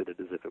have looked at it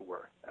as if it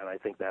were. And I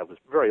think that was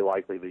very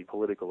likely the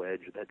political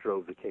edge that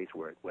drove the case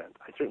where it went.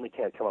 I certainly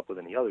can't come up with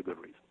any other good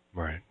reason.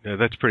 Right. Yeah,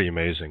 that's pretty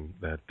amazing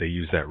that they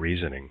use that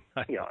reasoning.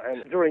 Yeah,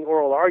 and during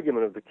oral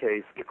argument of the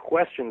case, the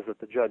questions that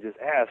the judges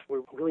asked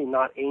were really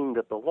not aimed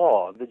at the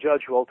law. The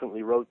judge who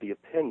ultimately wrote the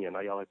opinion,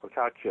 Ayala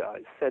Pokakya,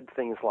 said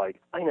things like,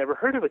 I never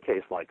heard of a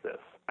case like this.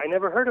 I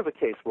never heard of a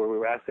case where we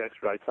were asked to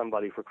extradite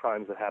somebody for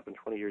crimes that happened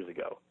 20 years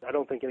ago. I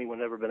don't think anyone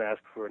had ever been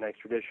asked for an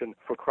extradition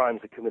for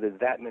crimes that committed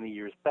that many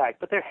years back,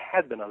 but there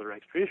had been other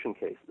extradition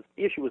cases.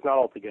 The issue was not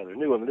altogether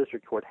new, and the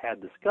district court had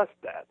discussed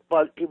that.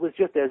 But it was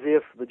just as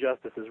if the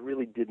justices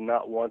really did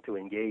not want to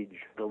engage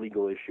the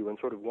legal issue and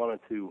sort of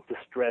wanted to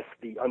stress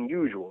the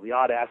unusual, the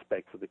odd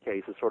aspects of the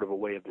case as sort of a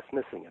way of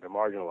dismissing it or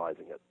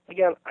marginalizing it.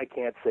 Again, I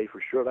can't say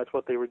for sure that's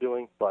what they were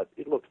doing, but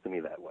it looks to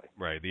me that way.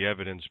 Right. The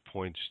evidence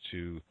points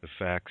to the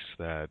facts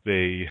that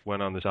they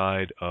went on the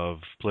side of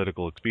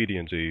political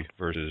expediency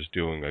versus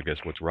doing, I guess,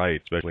 what's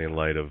right, especially in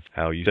light of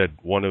how you said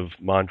one of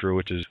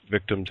Mondrowitz's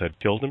victims had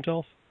killed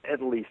himself?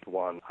 At least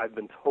one. I've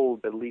been told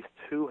at least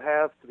two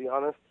have, to be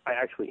honest. I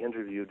actually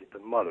interviewed the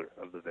mother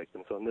of the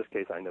victim, so in this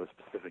case I know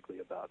specifically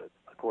about it.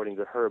 According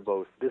to her,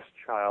 both this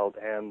child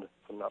and, if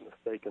I'm not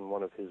mistaken,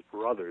 one of his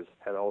brothers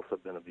had also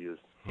been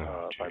abused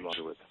by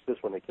Mondrowitz. This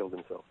one had killed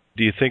himself.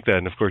 Do you think that,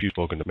 and of course you've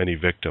spoken to many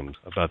victims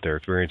about their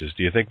experiences,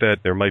 do you think that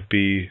there might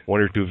be one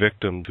or two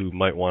victims who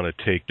might want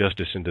to take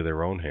justice into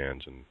their own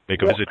hands and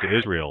make a visit to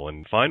Israel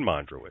and find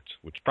Mondrowitz,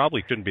 which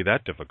probably shouldn't be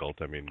that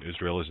difficult? I mean,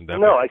 Israel isn't that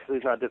No, big. actually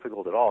it's not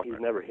difficult at all. He's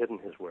never hidden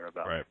his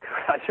whereabouts. Right.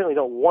 I certainly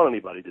don't want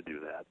anybody to do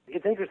that.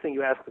 It's interesting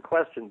you ask the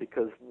question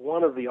because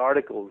one of the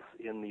articles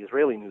in the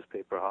Israeli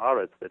newspaper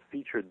Haaretz that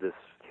featured this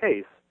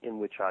case, in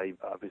which I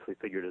obviously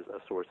figured as a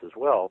source as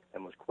well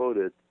and was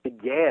quoted,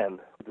 began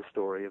with the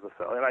story of a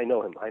fellow, and I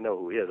know him, I know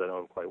who he is, I know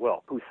him quite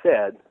well, who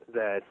said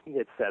that he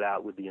had set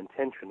out with the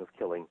intention of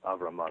killing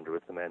Avrohom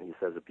Mondrowitz, the man he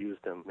says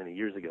abused him many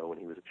years ago when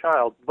he was a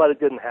child, but it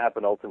didn't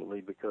happen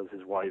ultimately because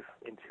his wife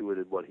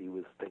intuited what he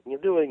was thinking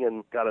of doing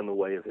and got in the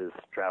way of his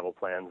travel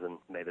plans and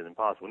made it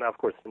impossible. Now, of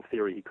course, in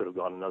theory, he could have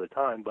gone another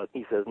time, but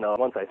he says, no,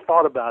 once I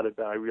thought about it,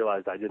 I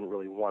realized I didn't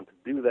really want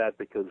to do that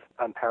because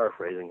I'm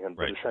paraphrasing him,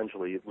 but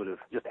essentially it would have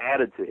just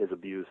added to his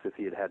abuse if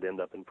he had had to end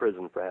up in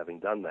prison for having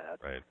done that.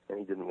 Right. And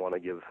he didn't want to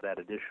give that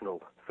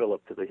additional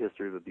fillip to the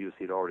history of abuse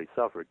he'd already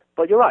suffered.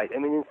 But you're right. I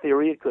mean, in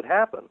theory, it could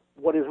happen.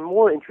 What is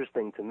more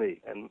interesting to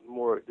me and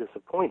more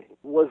disappointing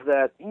was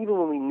that even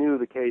when we knew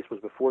the case was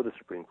before the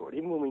Supreme Court,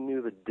 even when we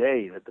knew the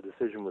day that the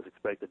decision was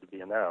expected to be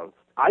announced,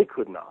 I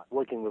could not,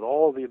 working with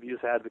all the abuse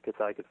advocates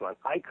I could find,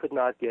 I could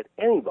not get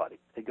anybody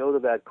to go to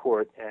that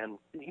court and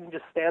even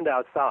just stand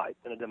outside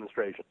in a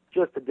demonstration,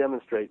 just to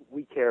demonstrate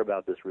we care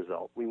about this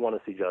result. We want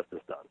to see justice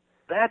done.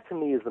 That, to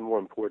me, is the more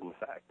important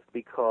fact,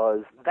 because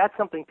that's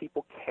something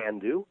people can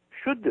do,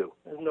 should do.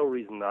 There's no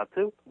reason not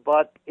to,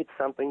 but it's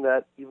something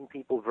that even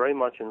people very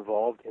much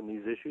involved in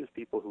these issues,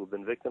 people who have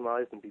been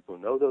victimized and people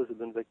who know those who have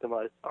been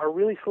victimized, are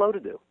really slow to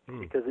do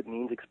because it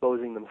means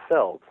exposing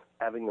themselves,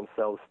 having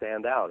themselves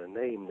stand out and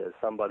named as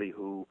somebody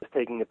who is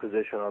taking a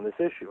position on this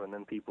issue. And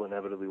then people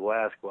inevitably will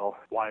ask, well,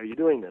 why are you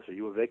doing this? Are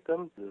you a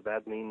victim? Does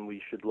that mean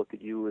we should look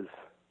at you as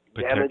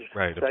damaged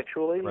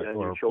sexually, and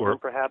your children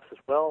perhaps as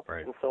well,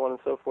 and so on and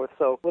so forth.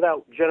 So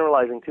without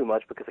generalizing too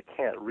much, because it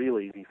can't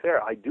really be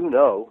fair, I do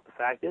know the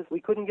fact is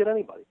we couldn't get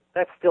anybody.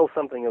 That's still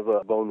something of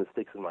a bone that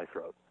sticks in my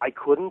throat. I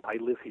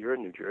live here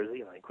in New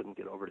Jersey, and I couldn't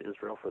get over to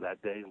Israel for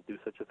that day and do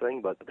such a thing,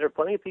 but there are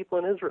plenty of people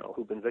in Israel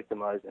who've been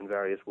victimized in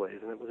various ways,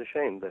 and it was a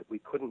shame that we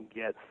couldn't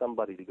get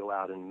somebody to go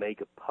out and make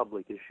a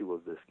public issue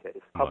of this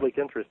case. Public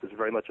interest is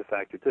very much a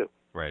factor, too.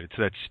 Right. It's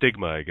that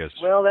stigma, I guess.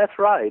 Well, that's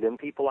right, and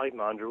people like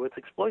Mondrowitz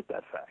exploit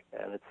that fact.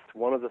 And it's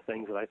one of the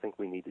things that I think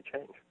we need to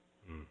change.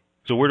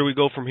 So where do we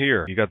go from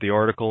here? You got the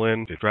article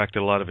in, it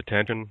attracted a lot of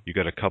attention. You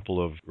got a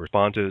couple of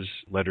responses,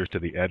 letters to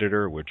the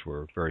editor, which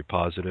were very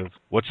positive.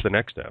 What's the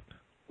next step?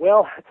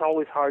 Well, it's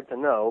always hard to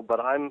know, but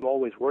I'm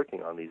always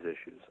working on these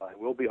issues. I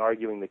will be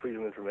arguing the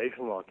Freedom of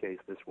Information Law case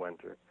this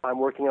winter. I'm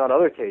working on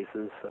other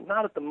cases,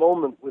 not at the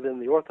moment within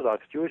the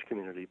Orthodox Jewish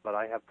community, but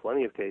I have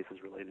plenty of cases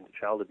related to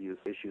child abuse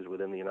issues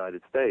within the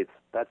United States.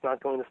 That's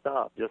not going to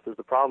stop, just as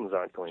the problems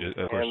aren't going to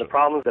stop. And the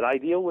problems that I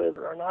deal with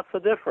are not so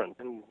different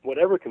in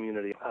whatever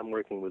community I'm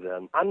working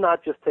within. I'm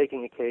not just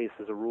taking a case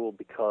as a rule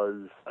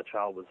because a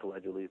child was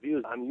allegedly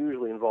abused. I'm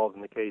usually involved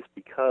in the case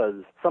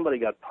because somebody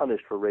got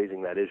punished for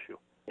raising that issue.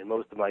 In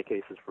most of my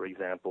cases, for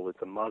example,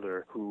 it's a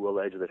mother who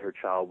alleged that her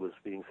child was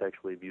being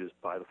sexually abused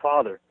by the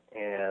father,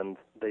 and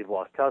they've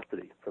lost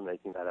custody for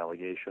making that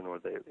allegation, or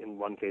in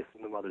one case,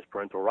 the mother's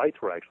parental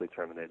rights were actually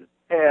terminated.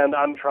 And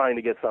I'm trying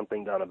to get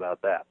something done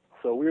about that.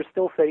 So we're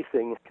still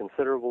facing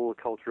considerable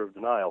culture of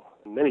denial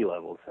on many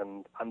levels,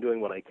 and I'm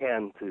doing what I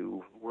can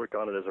to work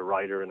on it as a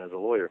writer and as a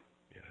lawyer.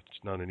 Yeah,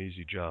 it's not an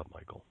easy job,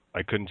 Michael.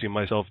 I couldn't see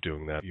myself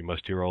doing that. You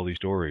must hear all these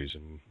stories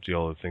and see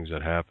all the things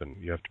that happen.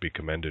 You have to be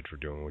commended for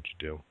doing what you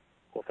do.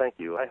 Well, thank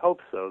you. I hope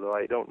so, though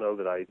I don't know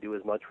that I do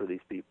as much for these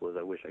people as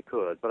I wish I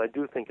could. But I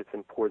do think it's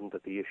important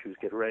that the issues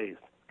get raised.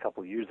 A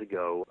couple years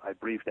ago, I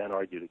briefed and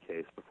argued a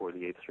case before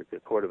the Eighth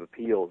Circuit Court of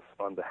Appeals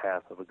on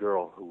behalf of a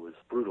girl who was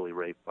brutally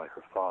raped by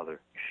her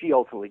father. She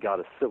ultimately got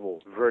a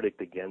civil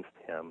verdict against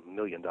him, $1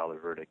 million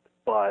verdict.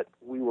 But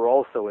we were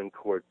also in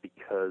court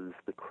because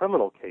the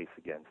criminal case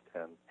against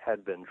him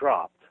had been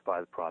dropped by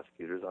the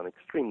prosecutors on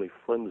extremely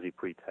flimsy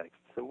pretexts,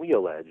 and we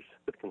alleged,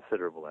 with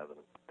considerable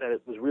evidence, that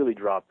it was really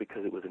dropped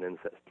because it was an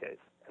incest case,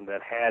 and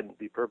that had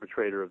the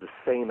perpetrator of the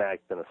same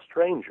act been a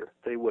stranger,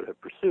 they would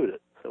have pursued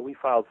it. So we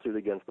filed suit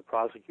against the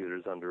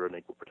prosecutors under an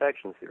equal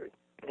protection theory,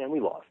 and we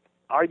lost.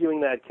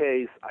 Arguing that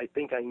case, I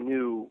think I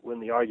knew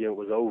when the argument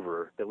was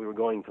over that we were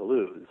going to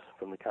lose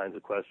from the kinds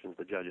of questions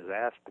the judges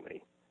asked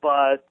me,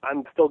 but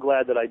I'm still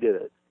glad that I did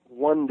it.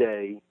 One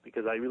day,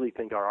 because I really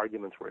think our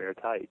arguments were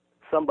airtight,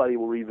 somebody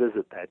will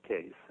revisit that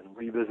case and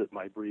revisit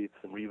my briefs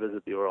and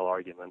revisit the oral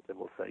argument and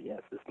will say, yes,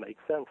 this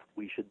makes sense.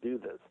 We should do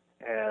this.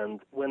 And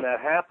when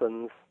that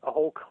happens, a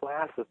whole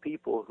class of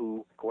people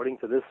who, according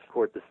to this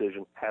court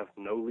decision, have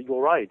no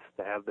legal rights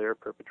to have their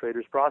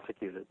perpetrators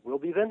prosecuted will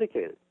be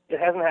vindicated. It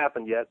hasn't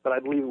happened yet, but I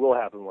believe it will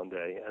happen one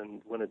day.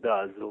 And when it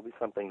does, it'll be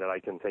something that I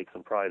can take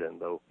some pride in,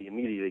 though the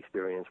immediate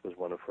experience was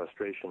one of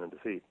frustration and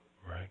defeat.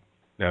 Right.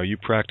 Now, you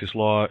practice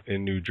law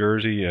in New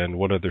Jersey and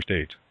what other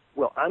states?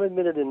 Well, I'm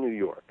admitted in New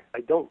York. I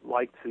don't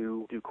like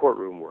to do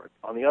courtroom work.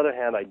 On the other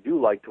hand, I do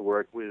like to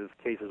work with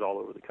cases all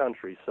over the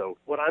country. So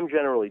what I'm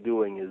generally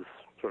doing is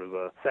sort of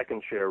a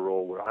second chair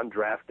role where I'm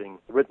drafting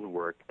written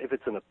work. If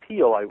it's an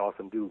appeal, I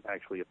often do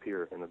actually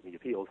appear in the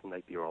appeals and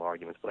make the oral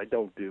arguments, but I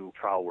don't do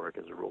trial work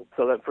as a rule.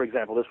 So that, for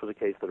example, this was a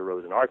case that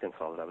arose in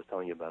Arkansas that I was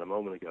telling you about a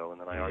moment ago,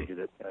 and then I argued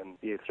it in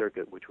the Eighth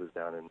Circuit, which was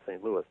down in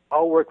St. Louis.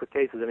 I'll work with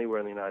cases anywhere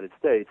in the United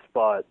States,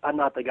 but I'm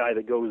not the guy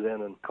that goes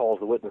in and calls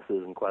the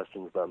witnesses and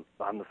questions them.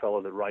 I'm the fellow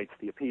that writes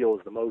the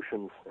appeals, the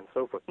motions, and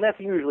so forth. And that's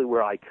usually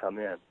where I come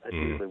in. That's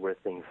usually where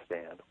things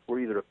stand. We're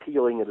either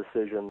appealing a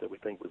decision that we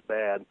think was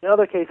bad. In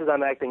other cases,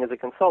 I'm acting as a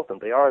consultant.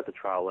 They are at the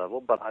trial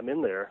level, but I'm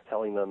in there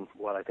telling them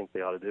what I think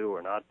they ought to do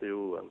or not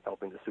do and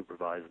helping to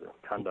supervise the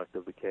conduct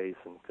of the case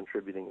and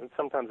contributing. And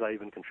sometimes I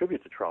even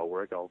contribute to trial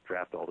work. I'll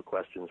draft all the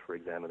questions for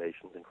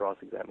examinations and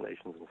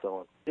cross-examinations and so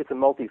on. It's a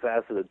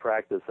multifaceted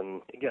practice,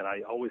 and again,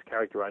 I always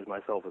characterize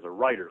myself as a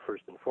writer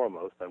first and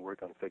foremost. I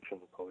work on fiction,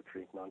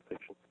 poetry,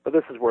 nonfiction. But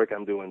this is work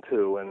I'm doing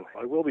too, and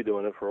I will be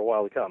doing it for a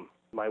while to come.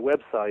 My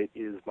website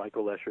is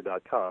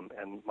michaellesher.com,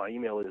 and my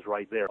email is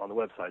right there on the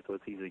website, so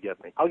it's easy to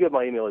get me. I'll give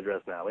my email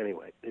address now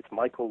anyway. It's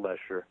Michael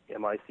Lesher,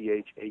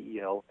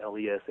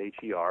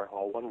 MichaelLesher,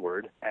 all one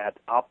word, at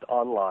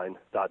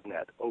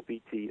optonline.net,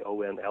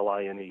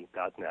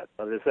 optonline.net.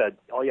 As I said,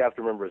 all you have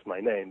to remember is my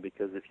name,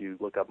 because if you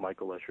look up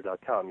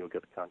michaellesher.com, you'll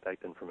get the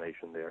contact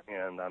information there.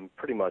 And I'm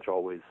pretty much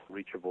always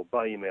reachable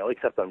by email,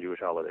 except on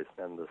Jewish holidays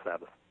and the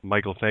Sabbath.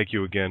 Michael, thank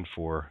you again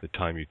for the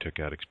time you took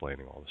out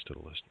explaining all this to the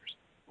listeners.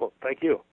 Well, thank you.